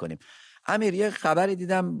صحبت کنیم. امیر، یه خبری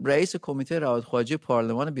دیدم رئیس کمیته روابط خارجی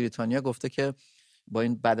پارلمان بریتانیا گفته که با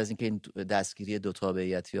این بعد از اینکه این دستگیری دو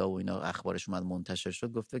تابعیتی‌ها و اینا اخبارش اومد منتشر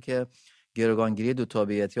شد، گفته که گروگانگیری دو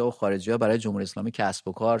تابعیتی‌ها و خارجی‌ها برای جمهوری اسلامی کسب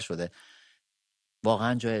و کار شده.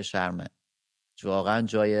 واقعا جای شرمه، واقعا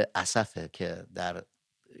جای اسفه که در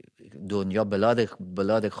دنیا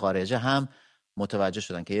بلاد خارجه هم متوجه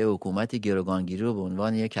شدن که یه حکومتی گروگانگیری رو به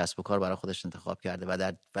عنوان یک کسب و کار برای خودش انتخاب کرده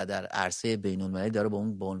و در عرصه بین‌المللی داره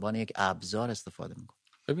به عنوان یک ابزار استفاده میکنه.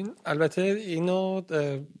 ببین، البته اینو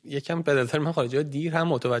یکم به نظر من خارجی‌ها دیر هم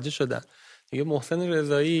متوجه شدن. دیگه محسن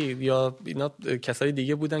رضایی یا اینا کسای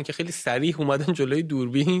دیگه بودن که خیلی صریح اومدن جلوی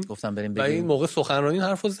دوربین گفتن بریم بگیم، و این موقع سخنرانی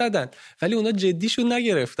حرفو زدن، ولی اونا جدیشون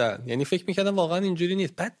نگرفتن. یعنی فکر می‌کردن واقعا اینجوری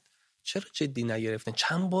نیست. بعد چرا جدی نگرفتن؟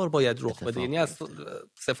 چند بار باید رخ بده. یعنی از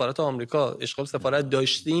سفارت آمریکا اشغال سفارت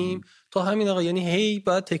داشتیم تا همین آقا، یعنی هی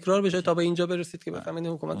باید تکرار بشه تا به اینجا برسید که بفهمید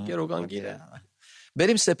حکومت گروگانگیره.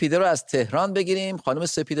 بریم سپیده رو از تهران بگیریم. خانم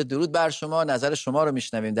سپیده، درود بر شما. نظر شما رو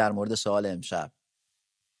میشنویم در مورد سوال امشب.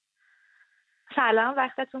 سلام،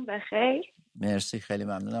 وقتتون بخیر. مرسی، خیلی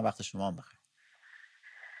ممنونم. وقت شما هم بخیر.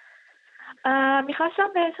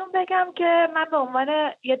 میخواستم بهتون بگم که من به عنوان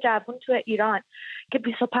یه جوون تو ایران که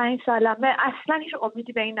 25 سالمه اصلا هیچ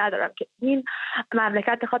امیدی به این ندارم که این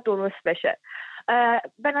مملکت بخواد درست بشه.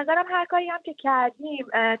 به نظرم هر کاری هم که کردیم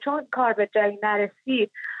چون کار به جایی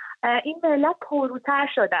نرسید، این ملت پروتر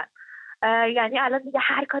شدن. یعنی الان دیگه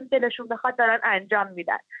هر کاری دلشون بخواد دارن انجام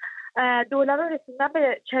میدن. دلار رو رسیدن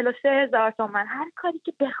به 43,000 تومان. هر کاری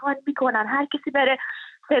که بخوان میکنن، هر کسی بره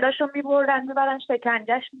صداشو میبرن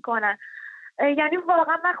شکنجهش میکنن. یعنی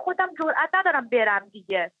واقعا من خودم جرئت ندارم برم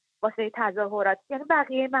دیگه واسه تظاهرات. یعنی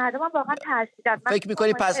بقیه مردم هم واقعا ترسیدن. فکر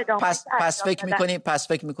میکنی پس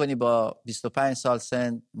فکر میکنی با 25 سال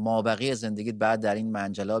سن مابقی زندگیت بعد در این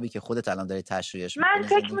منجلابی که خودت الان داری تشریحش میکنی؟ من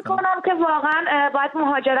فکر میکنم که واقعا باید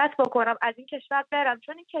مهاجرت بکنم، از این کشور برم،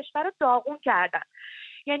 چون این کشور رو داغون کردن.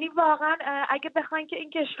 یعنی واقعا اگه بخواین که این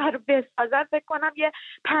کشور رو بسازن فکر کنم یه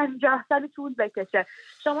 50 سال طول بکشه.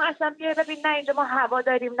 شما اصلا ببین، نه اینجا ما هوا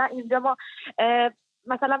داریم، نه اینجا ما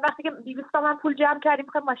مثلا وقتی که 200 تومن پول جمع کردیم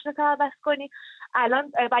میخوایم ماشین رو عوض کنی،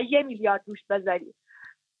 الان با 1 میلیارد روش بذاری.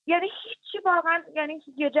 یعنی هیچی واقعا، یعنی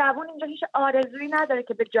یه جوون اینجا هیچ آرزویی نداره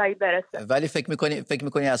که به جایی برسه. ولی فکر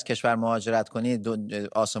میکنی از کشور مهاجرت کنی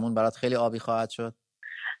آسمون برات خیلی آبی خواهد شد؟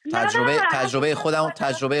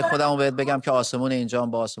 تجربه خودمو بهت بگم که آسمون اینجا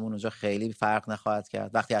با آسمون اونجا خیلی فرق نخواهد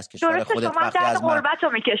کرد. وقتی از کشور خودت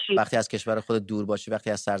وقتی از کشور خودت دور باشی، وقتی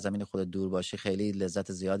از سرزمین خودت دور باشی، خیلی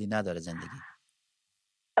لذت زیادی نداره زندگی.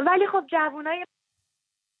 ولی خب جوونای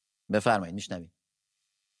بفرمایید، میشنوید.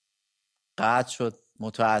 قطع شد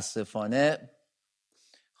متاسفانه.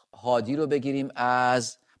 هادی رو بگیریم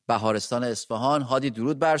از بهارستان اصفهان. هادی،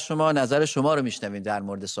 درود بر شما. نظر شما رو میشنویم در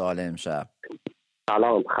مورد سوال امشب.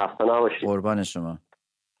 سلام، خسته نباشید. قربان شما.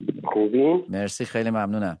 خوبین؟ مرسی، خیلی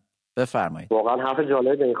ممنونم. بفرمایید. واقعا حرف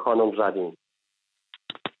جالب به این خانم زدین،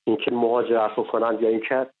 اینکه مهاجرت بکنن یا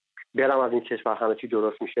اینکه برم از این کشور همه چی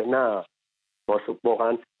درست میشه. نه،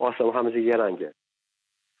 واقعا آسمون همه یه رنگه.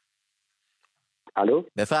 الو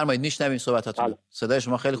بفرمایید میشنویم صحبتاتون. صدای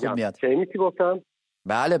شما خیلی خوب میاد. چی گفتم؟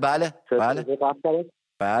 بله بله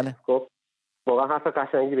بله. خب واقعا حرف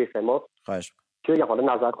قشنگی بفرمایید. خواهش چه یا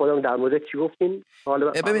حالا نظر کنم در مورد چی گفتین؟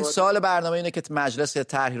 ببین سوال برنامه اینه که مجلس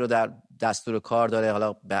طرحی رو در دستور کار داره،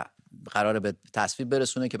 حالا قراره به تصویب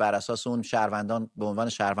برسونه که بر اساس اون شهروندان به عنوان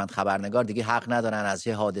شهروند خبرنگار دیگه حق ندارن از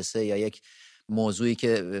یه حادثه یا یک موضوعی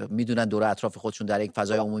که میدونن دور اطراف خودشون در یک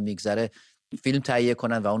فضای عمومی میگذره فیلم تهیه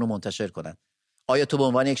کنن و اونو منتشر کنن. آیا تو به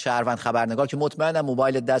عنوان یک شهروند خبرنگار که مطمئنم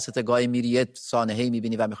موبایل دستت گاهی میری یه سانحه‌ای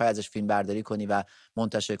میبینی و میخوای ازش فیلم برداری کنی و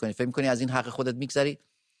منتشر کنی، فکر می‌کنی از این حق خودت میگذری؟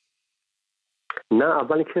 نه،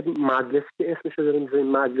 اولی که مجلس که اسمش رو داریم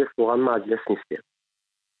میذاریم مجلس، واقعا مجلس نیست.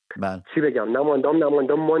 بله. چی بگم،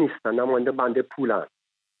 نمایندگان ما نیستن، نماینده بنده پولن.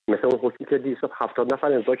 مثل اون حکمی که 270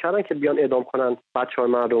 نفر امضا کردن که بیان اعدام کنن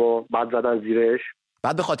بچه‌های مردم، بعد زدن زیرش.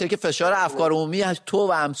 بعد به خاطر که فشار افکار عمومی تو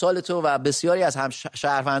و امثال تو و بسیاری از هم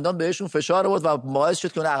شهروندان بهشون فشار آورد و باعث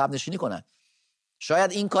شد که اونا عقب نشینی کنن.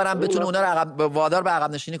 شاید این کارم بتونه اونا رو وادار به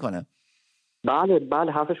عقب نشینی کنه.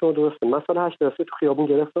 بله حرف شما درسته. مثلا 8 درصد تو خیابون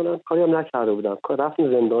گرفتن، کاری هم نکرده بودن.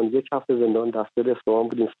 رفتیم زندان، یک هفته زندان، دستگیر اصفهان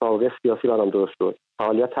بودیم، سابقه سیاسی برام درست شد.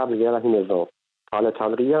 فعالیت تبلیغی علیه نظام. حالا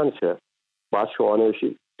تبلیغی یعنی چه؟ باید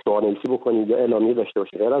شعارنویسی بکنی یا اعلامیه داشته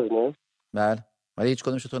باشی. غیر از اینه؟ بله. ولی هیچ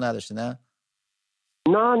کدومش تو نداشتی نه؟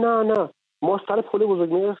 نه. ما سر پل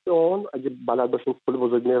بزرگمهر اصفهان، اگه بلد باشیم پل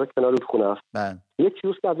بزرگمهر کنار رودخونه است. بله. یک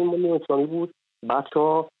کیوسک از این ملی اسلامی بود.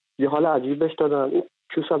 بچه‌ها یه حال عجیب بهش دادن. این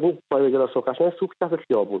کیوسک از این پای گلاس سوخشن سوخت کف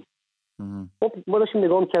خیابون. خب ما داشتیم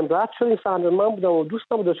نگاه می‌کردیم، رد شدیم صحنه، من بودم و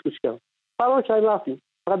دوستم بود داشت کوچیکم. فرار کردیم رفتیم.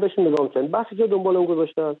 فقط داشتیم نگاه می‌کردیم. بس که دنبالم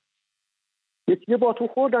گذاشتن. یه باتون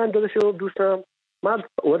خوردن داداشو دوستم. من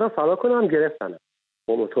اومدم فرار کنم گرفتن.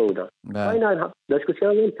 با موتور بودن. نه داشت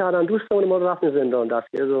کوچیکم کردن دوستمون ما رفتیم زندان،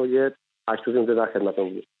 دستگیر رو یه 8 روز در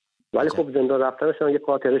خدمتمون بود. ولی خب زندان رفتنشون یه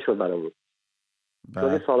خاطره شد برامون.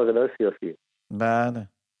 خیلی سابقه سیاسی. بله.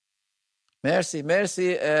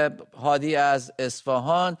 مرسی هادی از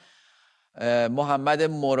اصفهان. محمد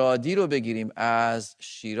مرادی رو بگیریم از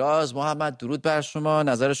شیراز. محمد درود بر شما،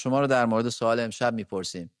 نظر شما رو در مورد سوال امشب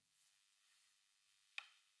میپرسیم.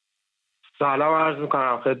 سلام عرض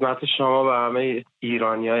میکنم خدمت شما و همه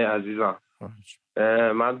ایرانیای عزیزم.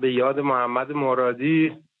 من به یاد محمد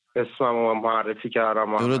مرادی اسمم معرفی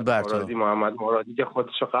کردم. درود بر تو. محمد مرادی که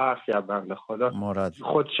خودشو غرق کرد، بنده خدا مرادی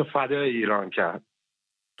خودشو فدای ایران کرد.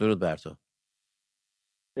 درود بر تو.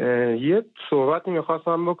 یه صحبتی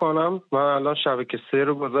میخواستم بکنم. من الان شبکه 3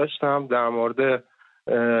 رو گذاشتم در مورد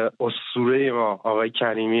اسطوره ما آقای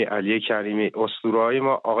کریمی، علی کریمی. اسطوره‌های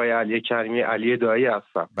ما آقای علی کریمی، علی دایی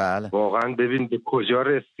هستن. بله. واقعا ببین به کجا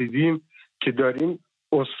رسیدیم که داریم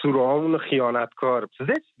اسطوره‌هامون خیانتکار.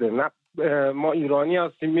 نه ما ایرانی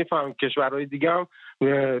هستیم، میفهمیم کشورهای دیگه هم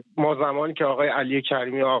ما زمانی که آقای علی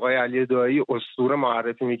کریمی، آقای علی دایی اسطوره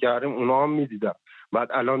معرفی میکردیم اونا هم میدیدن.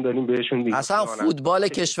 بعد الان داریم بهشون میگیم اصلا فوتبال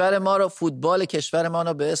کشور ما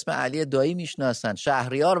رو به اسم علی دایی میشناسن.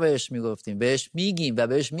 شهریار بهش میگفتیم، بهش میگیم و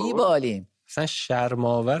بهش میبالیم. اصلا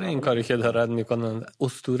شرم‌آور این کاری که دارن میکنن.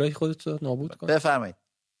 اسطوره خودتو نابود کن. بفرمایید.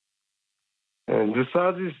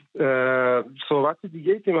 دوستان عزیز، صحبت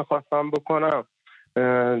دیگه ای که میخواستم بکنم،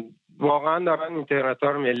 واقعا دارن اینترنت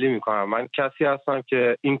ها رو ملی میکنن. من کسی هستم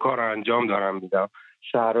که این کار رو انجام دارم میدم.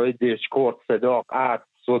 شهرهای دشکورد، صداق، ارد،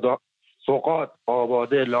 سقاط،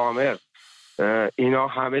 آباده، لامر، اینا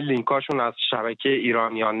همه لینکاشون از شبکه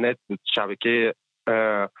ایرانیان نت بود، شبکه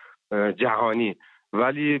جهانی.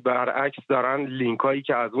 ولی برعکس دارن لینکایی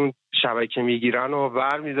که از اون شبکه میگیرن و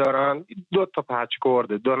ور میدارن، 2 تا پچ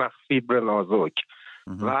کرده، 2 نخ فیبر نازک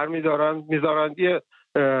ور میدارن میذارن یه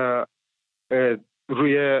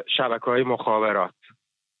روی شبکه‌های مخابرات.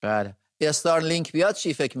 بله. استار لینک بیاد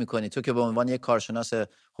چی فکر میکنی تو که به عنوان یک کارشناس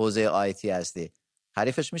حوزه آیتی هستی؟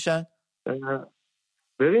 حریفش میشن؟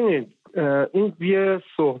 ببینید این یه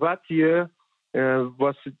صحبتیه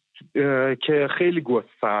که خیلی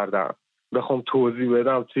گستردم بخوام توضیح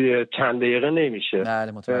بدم توی چند دقیقه نمیشه.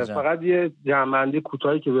 فقط یه جمع‌بندی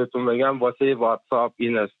کوتاهی که بهتون بگم واسه واتساپ،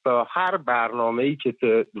 اینستا، هر برنامه‌ای که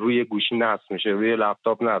روی گوشی نصب میشه، روی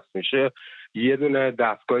لپتاپ نصب میشه، یه دونه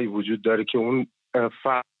دستگاهی وجود داره که اون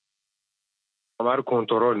برنامه رو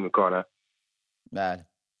کنترل میکنه. بله.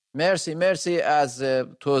 مرسی از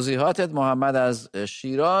توضیحاتت محمد از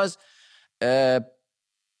شیراز.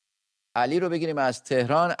 علی رو بگیریم از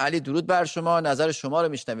تهران. علی درود بر شما، نظر شما رو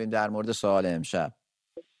میشنویم در مورد سوال امشب.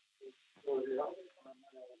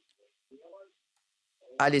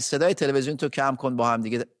 علی صدای تلویزیون تو کم کن، با هم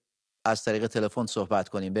دیگه از طریق تلفن صحبت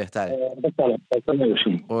کنیم بهتره. سلام.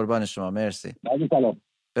 قربان شما، مرسی. سلام.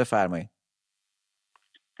 بفرمایید.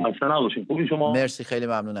 مثلا نباشید. خوبی شما؟ مرسی، خیلی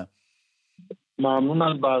ممنونم. ممنون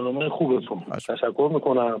از برنامه خوبتون. تشکر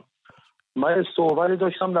میکنم. من صحبتی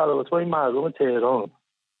داشتم در رابطه با این مردم تهران.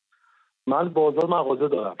 من بازار مغازه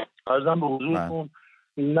دارم. عرضم به حضورتون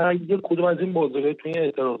نه یک کدوم از این بازارهای توی این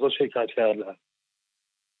اعتراضات شرکت کردن.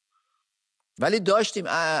 ولی داشتیم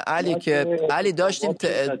علی داشتیم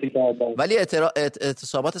ولی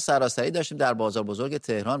اعتصابات سراسری داشتیم در بازار بزرگ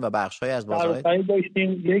تهران و بخش‌های از بازارهای سراسری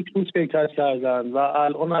داشتیم، یک روز شرکت کردن و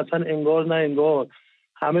الان اصلا انگار نه انگار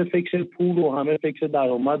همه فکر پول و همه فکر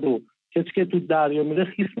درآمد و کسی که تو دریا میره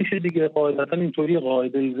خیس میشه دیگه. قاعدتا اینطوری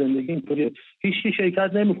قاعده زندگی اینطوری، هیچ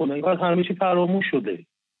شرکت نمیکنه، انگار همه چی فراموش شده.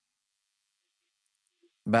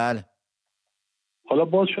 بله. حالا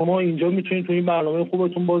باز شما اینجا میتونید تو این برنامه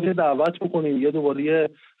خوبتون باز یه دعوت بکنید، یه دوباره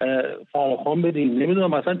فراخوان بدین. نمیدونم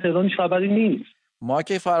مثلا تهران خبری نیست. ما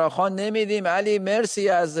که فراخوان نمیدیم علی، مرسی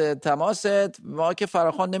از تماست. ما که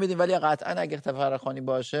فراخوان نمیدیم ولی قطعا اگه فراخوانی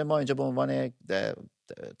باشه ما اینجا به عنوان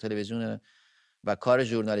تلویزیون و کار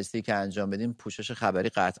ژورنالیستی که انجام بدیم پوشش خبری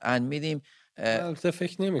قطعا میدیم. البته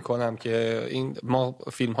فکر نمی کنم که ما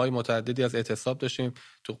فیلم های متعددی از اعتصاب داشتیم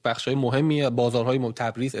تو بخش های مهمی، بازارهای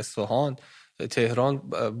تبریز، اصفهان، تهران.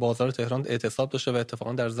 بازار تهران اعتصاب داشته و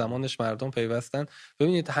اتفاقا در زمانش مردم پیوستن.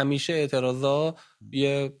 ببینید همیشه اعتراضا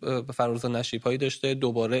یه فراز و نشیب‌هایی داشته،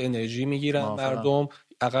 دوباره انرژی میگیرن مردم،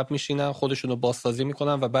 عقب میشینن، خودشونو بازسازی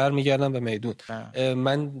میکنن و برمیگردن به میدون.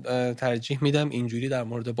 من ترجیح میدم اینجوری در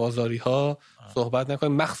مورد بازاری ها صحبت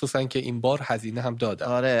نکنیم، مخصوصا که این بار هزینه هم دادن.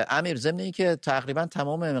 آره امیر، ضمن این که تقریبا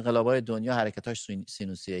تمام انقلاب‌های دنیا حرکتاش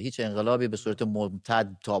سینوسیه، هیچ انقلابی به صورت ممتد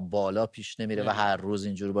تا بالا پیش نمیره و هر روز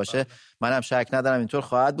اینجوری باشه. منم شک ندارم اینطور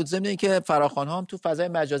خواهد بود. ضمن این که فراخوان‌ها هم تو فضای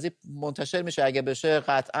مجازی منتشر میشه، اگه بشه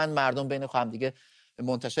قطعا مردم بین هم دیگه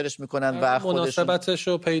منتشرش میکنن و مناسبتش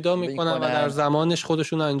رو پیدا میکنن و در زمانش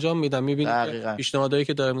خودشون انجام میدن. میبینید پیشنهادایی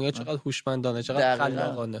که داره میگه چقدر هوشمندانه، چقدر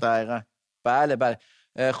خلاقانه. دقیقاً. بله.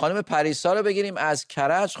 خانم پریسا رو بگیریم از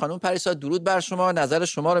کرج. خانم پریسا درود بر شما، نظر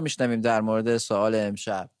شما رو میشنویم در مورد سوال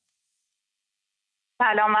امشب.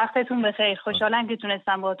 سلام، وقتتون بخیر. خوشحالم که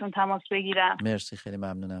تونستم باهاتون تماس بگیرم. مرسی، خیلی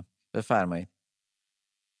ممنونم. بفرمایید.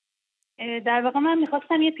 در واقع من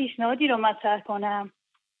میخواستم یه پیشنهادی رو مطرح کنم.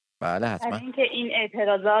 بله حتما. از اینکه این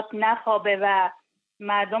اعتراضات نخوابه و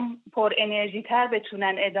مردم پر انرژی تر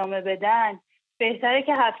بتونن ادامه بدن، بهتره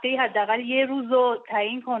که هفته‌ای حداقل یه روز رو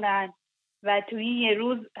تعیین کنن و توی این یه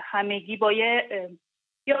روز همگی با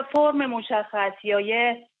یا فرم مشخص یا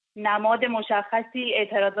یه نماد مشخصی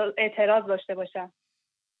اعتراض داشته باشن.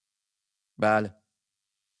 بله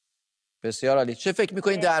بسیار عالی. چه فکر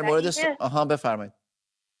میکنید در مورد بفرمایید.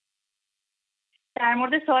 در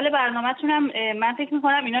مورد سوال برنامه‌تونم من فکر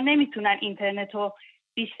میکنم اینا نمیتونن اینترنت رو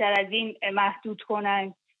بیشتر از این محدود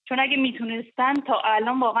کنن، چون اگه میتونستن تا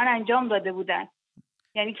الان واقعا انجام داده بودن،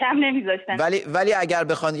 یعنی کم نمیذاشتن. ولی اگر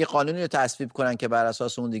بخوان یه قانونی رو تصویب کنن که بر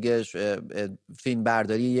اساس اون دیگه فیلم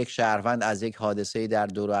برداری یک شهروند از یک حادثه‌ای در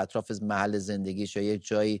دور و اطراف محل زندگیش یا یک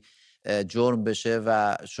جایی جرم بشه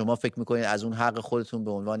و شما فکر میکنید از اون حق خودتون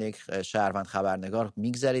به عنوان یک شهروند خبرنگار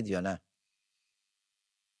میگذرید یا نه؟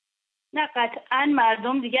 نه قطعا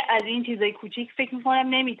مردم دیگه از این چیزای کوچیک فکر میکنم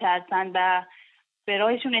نمیترسن و به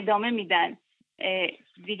راهشون ادامه میدن.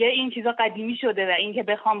 دیگه این چیزا قدیمی شده و این که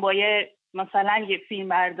بخوام با مثلا یه فیلم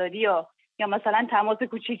برداری یا مثلا تماس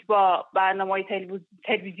کوچیک با برنامه‌های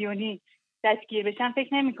تلویزیونی دستگیر بشن،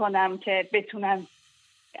 فکر نمی کنم که بتونن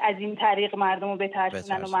از این طریق مردم رو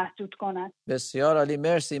بترسونن و محدود کنن. بسیار عالی،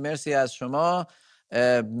 مرسی از شما.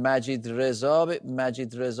 مجید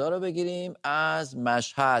رضا رو بگیریم از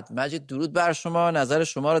مشهد. مجید درود بر شما، نظر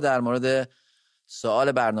شما رو در مورد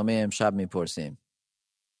سوال برنامه امشب میپرسیم.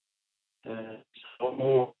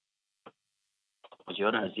 سلام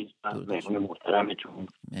حاجیان عزیز و مهمان محترمتون.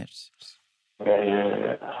 مرسی.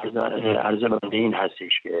 عرض بنده این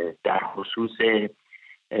هستش که در خصوص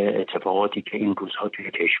اتفاقاتی که این روزها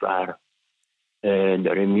توی کشور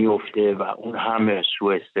داره میفته و اون هم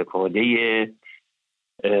سوء استفاده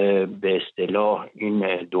به اصطلاح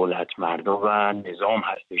این دولت مردا و نظام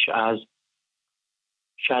هستش، از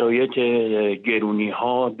شرایط گرونی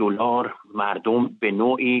ها دلار، مردم به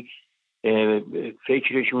نوعی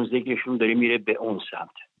فکرشون ذکرشون داره میره به اون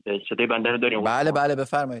سمت. صدای بنده رو داریم؟ بله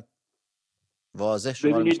بفرمایید. واضح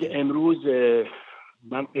شما. ببینید امروز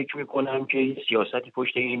من فکر میکنم که سیاستی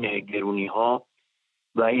پشت این گرونی ها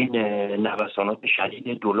و این نوسانات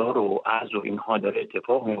شدید دلار و ارز و اینها داره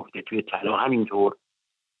اتفاق میفته. توی طلا همینطور.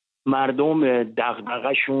 مردم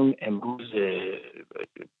دغدغه‌شون امروز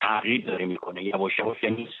تغییر داره میکنه یواش یواش،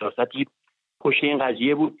 یعنی سیاستی پشت این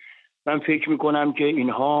قضیه بود. من فکر میکنم که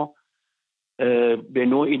اینها به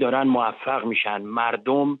نوعی دارن موفق میشن.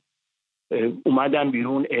 مردم اومدن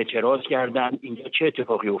بیرون اعتراض کردن. اینجا چه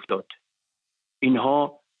اتفاقی افتاد؟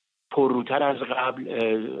 اینها پرروتر از قبل،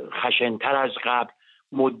 خشنتر از قبل،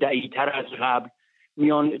 مدعیتر از قبل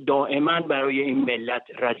میان دائما برای این ملت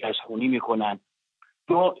رجزخونی میکنن.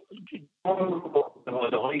 ما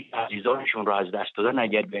خانواده‌هایی که عزیزانشون رو از دست دادن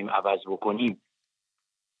اگر بیایم عوض بکنیم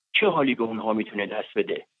چه حالی به اونها میتونه دست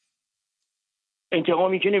بده؟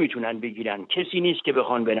 انتقامی که نمیتونن بگیرن، کسی نیست که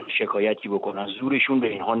بخوان برن شکایتی بکنن، زورشون به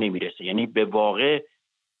اینها نمیرسه. یعنی به واقع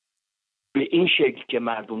به این شکل که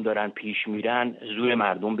مردم دارن پیش میرن زور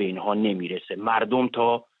مردم به اینها نمیرسه. مردم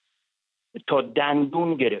تا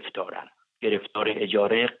دندون گرفتار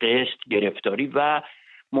اجاره، قسط، گرفتاری و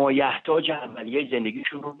مایحتاج اولیه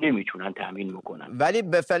زندگیشون رو نمیتونن تامین بکنن.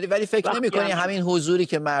 ولی فکر نمی‌کنی همین حضوری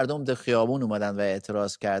که مردم در خیابون اومدن و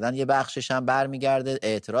اعتراض کردن یه بخشش هم برمیگرده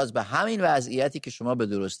اعتراض به همین وضعیتی که شما به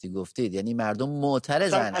درستی گفتید؟ یعنی مردم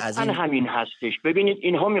معترضن از این. همین هستش. ببینید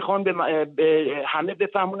اینها میخوان به همه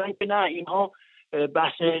بفهمونن که نه، اینها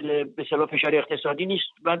بحث به اصطلاح فشار اقتصادی نیست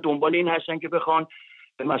و دنبال این هستن که بخوان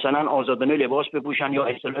مثلا آزادانه لباس بپوشن یا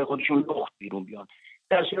اصطلاح خودشون لخت بیرون بیان،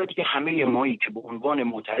 در صورتی که همه مایی که به عنوان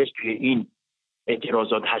معترض توی این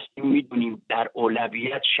اعتراضات هستیم میدونیم در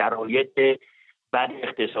اولویت شرایط بد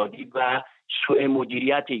اقتصادی و سوء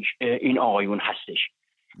مدیریت این آقایون هستش.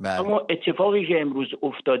 اما اتفاقی که امروز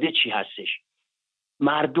افتاده چی هستش؟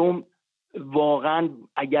 مردم واقعا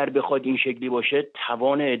اگر بخواد این شکلی باشه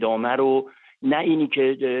توان ادامه رو، نه اینی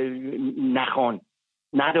که نخوان،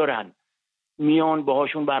 ندارن، میان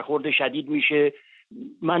باهاشون برخورد شدید میشه.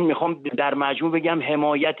 من میخوام در مجموع بگم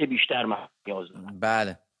حمایت بیشتر نیاز دارن.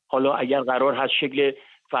 بله. حالا اگر قرار هست شکل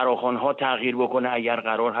فراخوان‌ها تغییر بکنه، اگر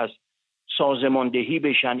قرار هست سازماندهی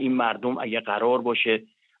بشن این مردم، اگر قرار باشه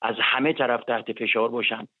از همه طرف تحت فشار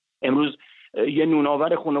باشن. امروز یه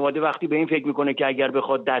نوناور خانواده وقتی به این فکر میکنه که اگر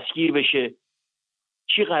بخواد دستگیر بشه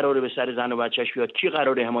چی قراره به سر زن و بچهش بیاد، کی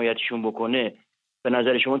قراره حمایتشون بکنه؟ به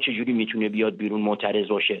نظر شما چجوری میتونه بیاد بیرون معترض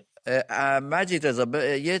باشه؟ مجید رضا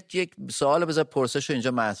یک سوال بذار پرسشو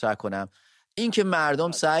اینجا مطرح کنم. این که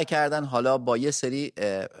مردم سعی کردن حالا با یه سری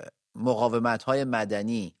مقاومت‌های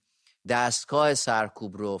مدنی دستگاه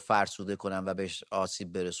سرکوب رو فرسوده کنن و بهش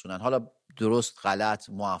آسیب برسونن، حالا درست غلط،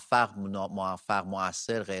 موفق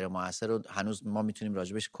مؤثر غیر مؤثر رو هنوز ما میتونیم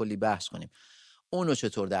راجبش کلی بحث کنیم. اونو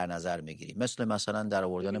چطور در نظر میگیری؟ مثلا در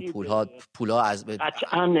آوردن پولها از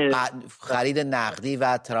خرید نقدی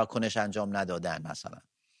و تراکنش انجام ندادن مثلا.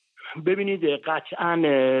 ببینید قطعاً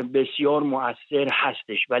بسیار مؤثر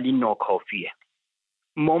هستش ولی ناکافیه.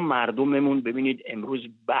 ما مردممون ببینید امروز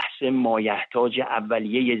بحث مایحتاج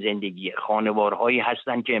اولیه زندگی، خانوارهایی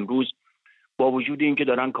هستن که امروز با وجود اینکه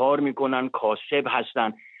دارن کار میکنن، کاسب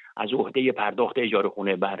هستن، از عهده پرداخت اجاره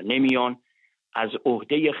خونه بر نمیان، از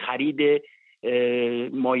عهده خرید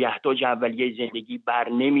مایحتاج اولیه زندگی بر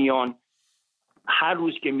نمیان. هر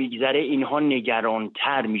روز که میگذره اینها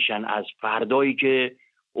نگرانتر میشن از فردایی که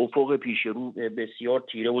افق پیش رو بسیار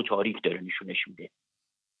تیره و تاریک داره نشونش میده.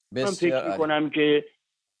 من فکر میکنم که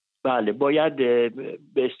بله باید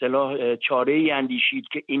به اصطلاح چاره‌ای اندیشید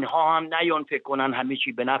که اینها هم نیان فکر کنن همه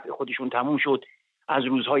چی به نفع خودشون تموم شد، از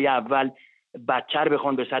روزهای اول بدتر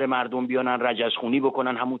بخوان به سر مردم بیانن، رجزخونی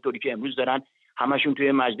بکنن، همونطوری که امروز دارن همشون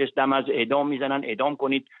توی مجلس دم از اعدام میزنن، اعدام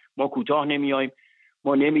کنید، ما کوتاه نمیایم،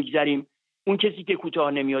 ما نمیگذریم. اون کسی که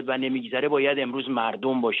کوتاه نمیاد و نمیگذره باید امروز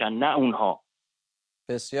مردم باشن نه اونها.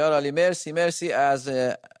 بسیار عالی، مرسی از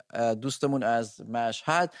دوستمون از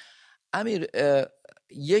مشهد. امیر،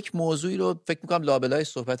 یک موضوعی رو فکر میکنم لابلای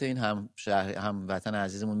صحبت این هم وطن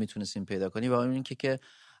عزیزمون میتونستیم پیدا کنیم و اون که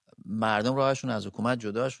مردم راهشون از حکومت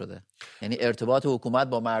جدا شده، یعنی ارتباط حکومت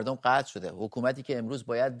با مردم قطع شده. حکومتی که امروز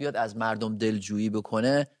باید بیاد از مردم دلجویی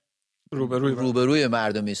بکنه روبروی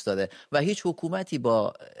مردم ایستاده و هیچ حکومتی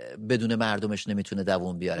بدون مردمش نمیتونه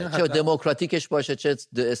دووم بیاره، چه دموکراتیکش باشه چه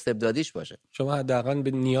استبدادیش باشه. شما حداقل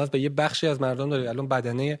نیاز به یه بخشی از مردم دارید. الان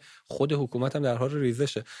بدنه خود حکومت هم در حال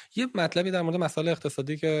ریزشه. یه مطلبی در مورد مسائل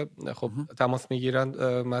اقتصادی که خب تماس میگیرن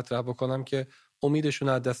مطرح بکنم که امیدشون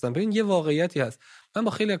از دست دادن. ببین یه واقعیتی هست، من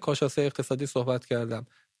با خیلی کارشناسای اقتصادی صحبت کردم،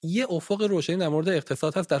 یه افق روشنی در مورد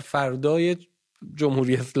اقتصاد هست در فردای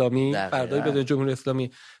جمهوری اسلامی، فردای بدون جمهوری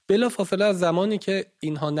اسلامی. بلافاصله از زمانی که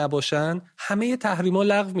اینها نباشن همه تحریما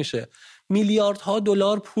لغو میشه، میلیاردها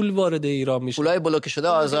دلار پول وارد ایران میشه، پولای بلوکه شده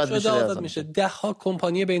آزاد میشه. ده ها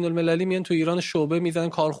کمپانی بین المللی میان تو ایران شعبه میزنن،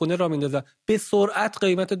 کارخونه را میندازن، به سرعت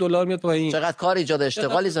قیمت دلار میاد پایین. چقدر کار ایجاد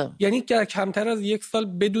اشتغالی زدن، یعنی کمتر از یک سال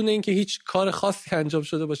بدون اینکه هیچ کار خاصی انجام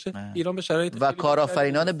شده باشه ایران به شرایط و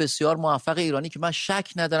کارآفرینان بسیار موفق ایرانی که من شک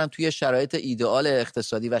ندارم توی شرایط ایدئال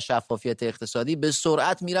اقتصادی و شفافیت اقتصادی به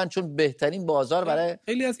سرعت میرن، چون بهترین بازار برای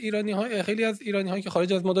خیلی از ایرانی ها که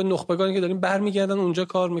خارج از مدت نخبگانی که داریم برمیگردن اونجا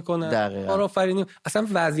کار میکنن. کارآفرینی، اصلا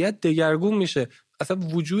وضعیت دگرگون میشه. اصلا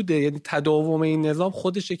وجود یعنی تداوم این نظام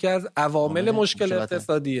خودش یکی از عوامل مشکل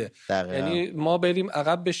اقتصادیه. یعنی ما بریم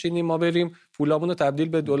عقب بشینیم، ما بریم پولامون رو تبدیل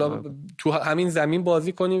به دلار تو همین زمین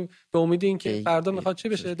بازی کنیم به امید اینکه فردا میخواد چه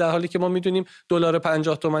بشه، در حالی که ما میدونیم دلار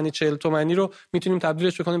 50 تومانی 40 تومانی رو میتونیم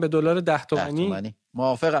تبدیلش بکنیم به دلار 10 تومانی.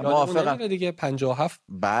 موافقم دیگه 57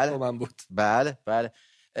 تومن بود. بله.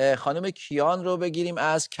 خانم کیان رو بگیریم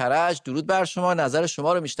از کرج. درود بر شما، نظر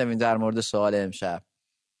شما رو میشنویم در مورد سوال امشب.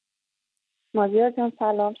 مازیار جان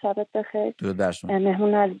سلام، شبت بخیر. درود بر شما.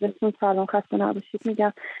 مهمون عزیزتون سلام، خسته نباشید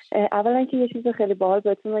میگم. اولا که یه چیز خیلی باحال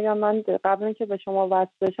بهتون میگم، من قبل اینکه به شما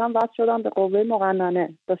وصل بشم وصل شدم به قوه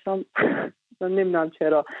مقننه، داشتم نمیدونم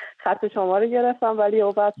چرا خط شما رو گرفتم ولی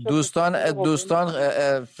وصل شدم. دوستان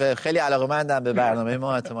خیلی علاقه‌مندن به برنامه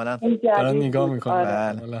ما، احتمالاً دارن نگاه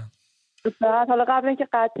میکنن. حالا قبل اینکه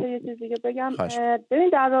قطعه یه چیز دیگه بگم، ببین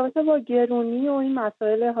در رابطه با گرونی و این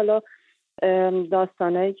مسائل، حالا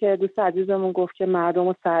داستانایی که دوست عزیزمون گفت که مردم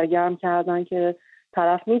رو سرگرم کردن که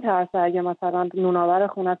طرف میترسه اگه مثلا نوناور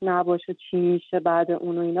خونت نباشه چی میشه بعد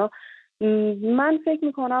اون و اینا، من فکر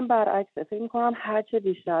میکنم برعکسه. فکر میکنم هرچه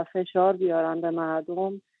بیشتر فشار بیارن به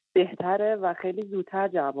مردم بهتره و خیلی زودتر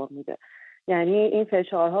جواب میده. یعنی این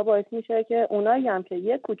فشارها باعث میشه که اونایی هم که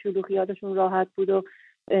یک کوچولو خیالشون راحت بود و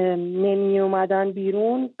نمی اومدن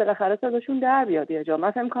بیرون بالاخره صداشون در بیاد یه جا.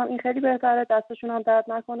 من فکر می‌کنم این خیلی بهتره، دستشون هم درد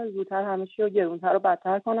نکنه، زودتر همه چی رو گرونتر و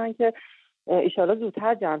بدتر کنن که ایشالا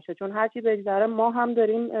زودتر جمع شه، چون هرچی بگذره ما هم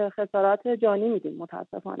داریم خسارات جانی میدیم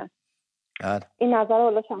متاسفانه. این نظر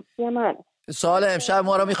والا شخصی من. سوال امشب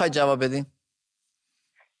ما رو میخواید جواب بدین؟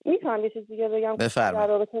 میتونم یه چیز دیگه بگم در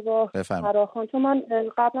رابطه با فراخوان؟ چون من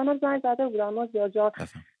قبلا هم زنگ زده بودم مازیار جان،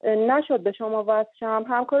 نشد به شما وصل شم.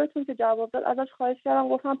 همکارتون که جواب داد ازش خواهش کردم،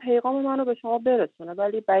 گفتم پیغام منو به شما برسونه،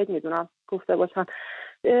 ولی بعید میدونم گفته باشن.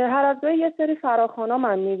 هر از گاهی یه سری فراخوانا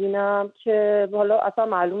من میبینم که حالا اصلا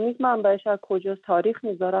معلوم نیست منبعش از کجاست، تاریخ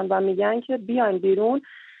میذارن و میگن که بیاین بیرون،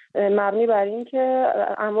 مبنی بر این که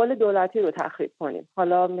اموال دولتی رو تخریب کنیم.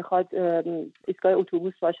 حالا میخواد ایستگاه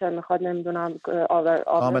اتوبوس باشه، میخواد نمیدونم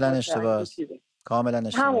کاملا اشتباهه.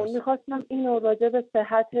 همون میخواستم اینو راجع به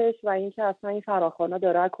صحتش و اینکه اصلا این فراخوانا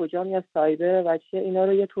داره از کجا میاد، سایبه و چیه، اینا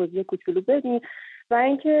رو یه توضیح کوچولو بدین. و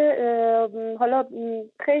اینکه حالا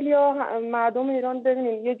خیلی مردم ایران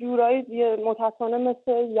ببینیم یه جورایی متاسفانه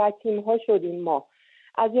مثل یتیم ها شدیم ما.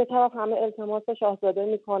 از یه طرف همه التماس شاهزاده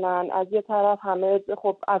میکنن، از یه طرف همه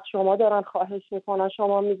خب از شما دارن خواهش میکنن،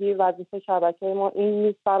 شما میگی وظیفه شبکه ما این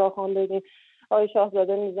نیست فراخوان بدین. آقای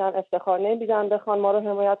شاهزاده میگن افتخار نمیدن بخوان ما رو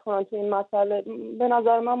حمایت کنن تو این مسئله. به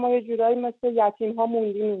نظر من ما یه جورایی مثل یتیم ها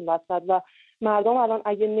موندیم این وسط و مردم الان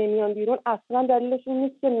اگه نمیان بیرون اصلا دلیلش این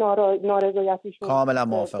نیست که نارضایتیشون کاملا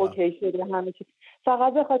موافقم اوکی شده همه چی،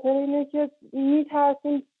 فقط به خاطر اینه که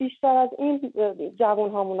میترسیم بیشتر از این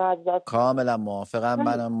جوان هامون از دست. کاملا موافقم.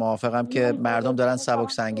 منم موافقم که مردم دارن سبک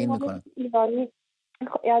سنگین میکنن.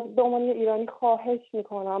 از به عنوان ایرانی خواهش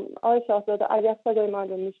میکنم آقای شاهزاده اگر صدای من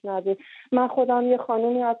رو میشنوید، من خودم یه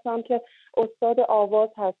خانومی هستم که استاد آواز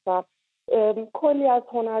هستم، کلی از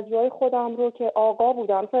هنرجوهای خودم رو که آقا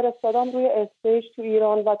بودم فرستادم روی استیج تو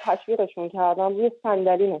ایران و تشویقشون کردم، روی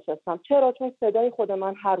صندلی نشستم. چرا؟ چون صدای خود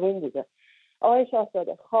من حروم بوده. آقای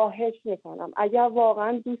شاهزاده خواهش میکنم اگر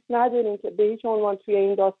واقعا دوست ندارین که به هیچ عنوان توی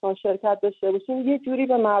این داستان شرکت داشته باشین، یه جوری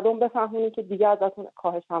به مردم بفهمونین که دیگه ازتون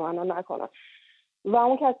خواهش تمنا نکنن. و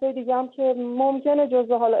اون کسای دیگه هم که ممکنه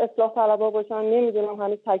جزء حالا اصلاح طلبا باشن، نمیدونم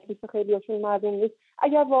هنوز تکلیف خیلیاشون معلوم نیست،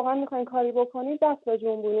 اگر واقعا میخواین کاری بکنید دست به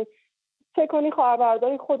جنبونید. فکر کنین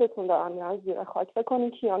خواهربرداری خودتون دارن میان زیر خاک، فکر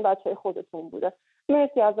کنین کیان بچه خودتون بوده.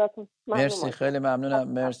 مرسی ازتون. مرسی، خیلی ممنونم.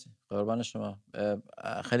 مرسی، قربان شما.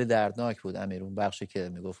 خیلی دردناک بود امیر اون بخشی که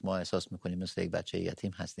میگفت ما احساس میکنیم مثل یک بچه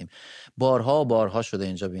یتیم هستیم. بارها شده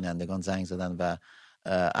اینجا بینندگان زنگ زدن و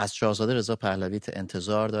از شاهزاده رضا پهلوی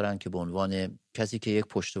انتظار دارن که به عنوان کسی که یک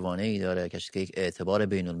پشتوانه‌ای داره، کسی که یک اعتبار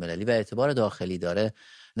بین‌المللی و اعتبار داخلی داره،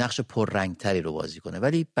 نقش پررنگتری رو بازی کنه.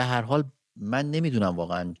 ولی به هر حال من نمیدونم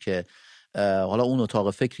واقعا که حالا اون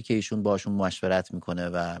اتاق فکری که ایشون باشون مشورت میکنه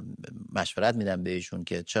و مشورت میدن به ایشون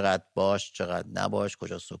که چقدر باش چقدر نباش،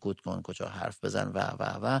 کجا سکوت کن کجا حرف بزن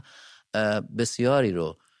و بسیاری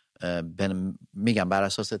رو میگم بر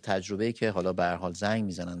اساس تجربه‌ای که حالا به هر حال زنگ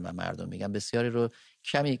میزنن و مردم میگن بسیاری رو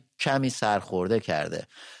کمی سرخورده کرده.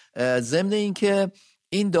 ضمن این که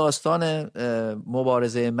این داستان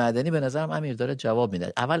مبارزه مدنی به نظرم امیر داره جواب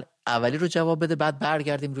میده. اولی رو جواب بده بعد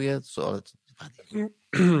برگردیم روی سوالات.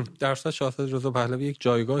 در صورت شاهزاده رضا پهلوی یک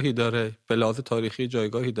جایگاهی داره، به لحاظ تاریخی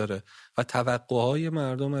جایگاهی داره و توقعهای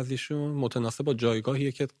مردم از ایشون متناسب با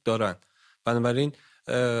جایگاهی که دارن. بنابراین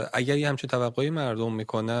اگر یه همچین توقعی مردم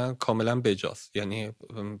میکنن کاملا بجاست. یعنی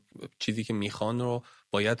چیزی که میخوان رو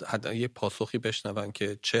باید یه پاسخی بشنون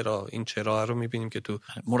که چرا رو میبینیم که تو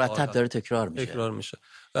مرتب داره تکرار میشه.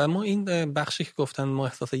 و ما این بخشی که گفتن ما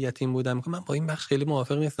احساس یتیم بودم، من با این بخش خیلی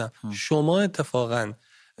موافق نیستم.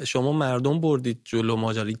 شما مردم بردید جلو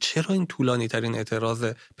ماجرا، چرا این طولانی ترین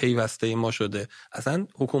اعتراض پیوسته ما شده؟ اصلا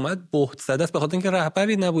حکومت بهت زده است به خاطر اینکه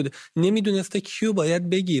رهبری نبوده، نمیدونسته کیو باید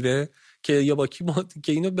بگیره که یا با کی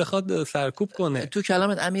که اینو بخواد سرکوب کنه. تو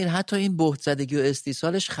کلامت امیر حتی این بهت زدگی و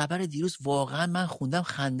استیصالش خبر دیروز واقعا من خوندم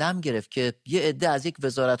خندم گرفت که یه عده از یک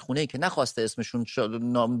وزارتخونه‌ای که نخواسته اسمشون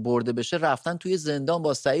نام برده بشه رفتن توی زندان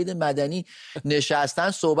با سعید مدنی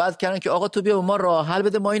نشستن صحبت کردن که آقا تو بیا به ما راه حل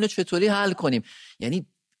بده، ما اینو چطوری حل کنیم. یعنی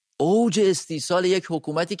اوج استیصال یک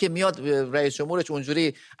حکومتی که میاد رئیس جمهورش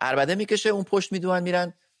اونجوری عربده میکشه، اون پشت میدونن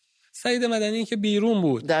میرن. سعید مدنی که بیرون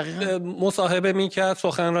بود دقیقاً مصاحبه میکرد،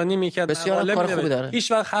 سخنرانی میکرد، بسیار کار خوبی داره،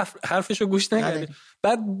 هیچ وقت حرفشو گوش نکردید.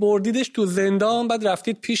 بعد بردیدش تو زندان، بعد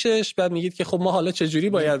رفتید پیشش، بعد میگید که خب ما حالا چجوری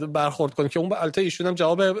باید برخورد کنیم، که اون البته ایشون هم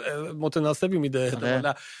جواب متناسبی میده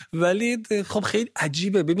احتمالاً. ولی خب خیلی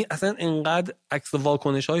عجیبه. ببین اصلا انقدر عکس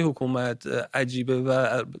واکنش‌های حکومت عجیبه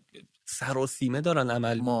و سر و سیمه دارن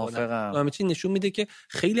عمل میکنن. همه چی نشون میده که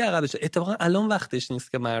خیلی عقب شده. اتفاقا الان وقتش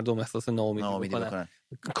نیست که مردم احساس ناامیدی بکنن.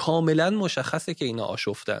 کاملا مشخصه که اینا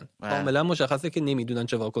آشفتن، کاملا مشخصه که نمیدونن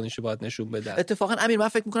چه واکنشی باید نشون بدن. اتفاقا امیر من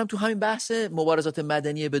فکر میکنم تو همین بحث مبارزات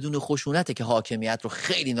مدنی بدون خشونته که حاکمیت رو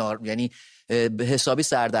خیلی یعنی حسابی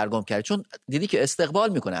سردرگم کرد، چون دیدی که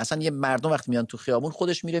استقبال میکنه. اصلا یه مردم وقتی میان تو خیابون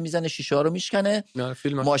خودش میره میزنه شیشه ها رو میشکنه،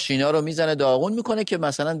 ماشینا رو میزنه داغون میکنه که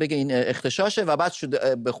مثلا بگه این اختشاشه و بعد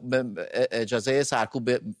اجازه سرکوب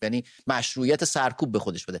یعنی مشروعیت سرکوب به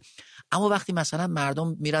خودش بده. اما وقتی مثلا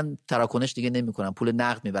مردم میرن تراکنش دیگه نمیکنن، پول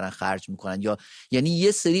نقد میبرن خرج میکنن، یا یعنی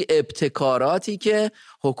یه سری ابتکاراتی که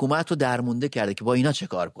حکومت رو درمونده کرده که با اینا چه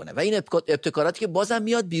کار کنه، و این ابتکاراتی که بازم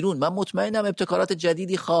میاد بیرون. من مطمئنم ابتکارات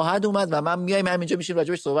جدیدی خواهد اومد و من میایم همینجا میشیم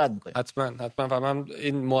راجبش صحبت میکنیم. حتما و من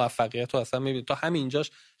این موفقیت رو اصلا میبینم تا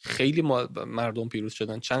همینجاش خیلی مردم پیروز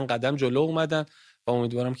شدن، چند قدم جلو اومدن و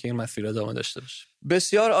امیدوارم که این مسیر ادامه داشته باشه.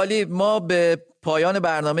 بسیار عالی. ما به پایان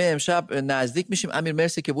برنامه امشب نزدیک میشیم. امیر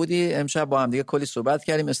مرسی که بودی، امشب با هم دیگه کلی صحبت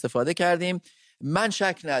کردیم، استفاده کردیم. من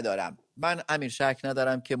امیر شک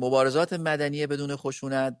ندارم که مبارزات مدنی بدون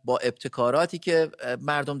خشونت با ابتکاراتی که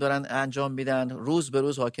مردم دارن انجام میدن روز به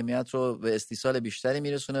روز حاکمیت رو به استیصال بیشتری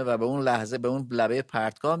میرسونه و به اون لحظه به اون لبه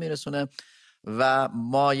پرتگاه میرسونه و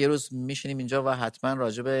ما یه روز میشینیم اینجا و حتما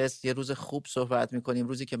راجع به یه روز خوب صحبت میکنیم،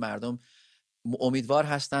 روزی که مردم امیدوار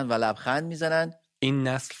هستن و لبخند میزنن. این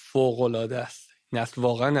نسل فوق‌العاده است، نسل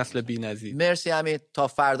واقعا نسل بی‌نظیر. مرسی امیر، تا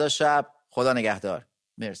فردا شب، خدا نگهدار.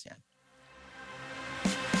 مرسی امیر.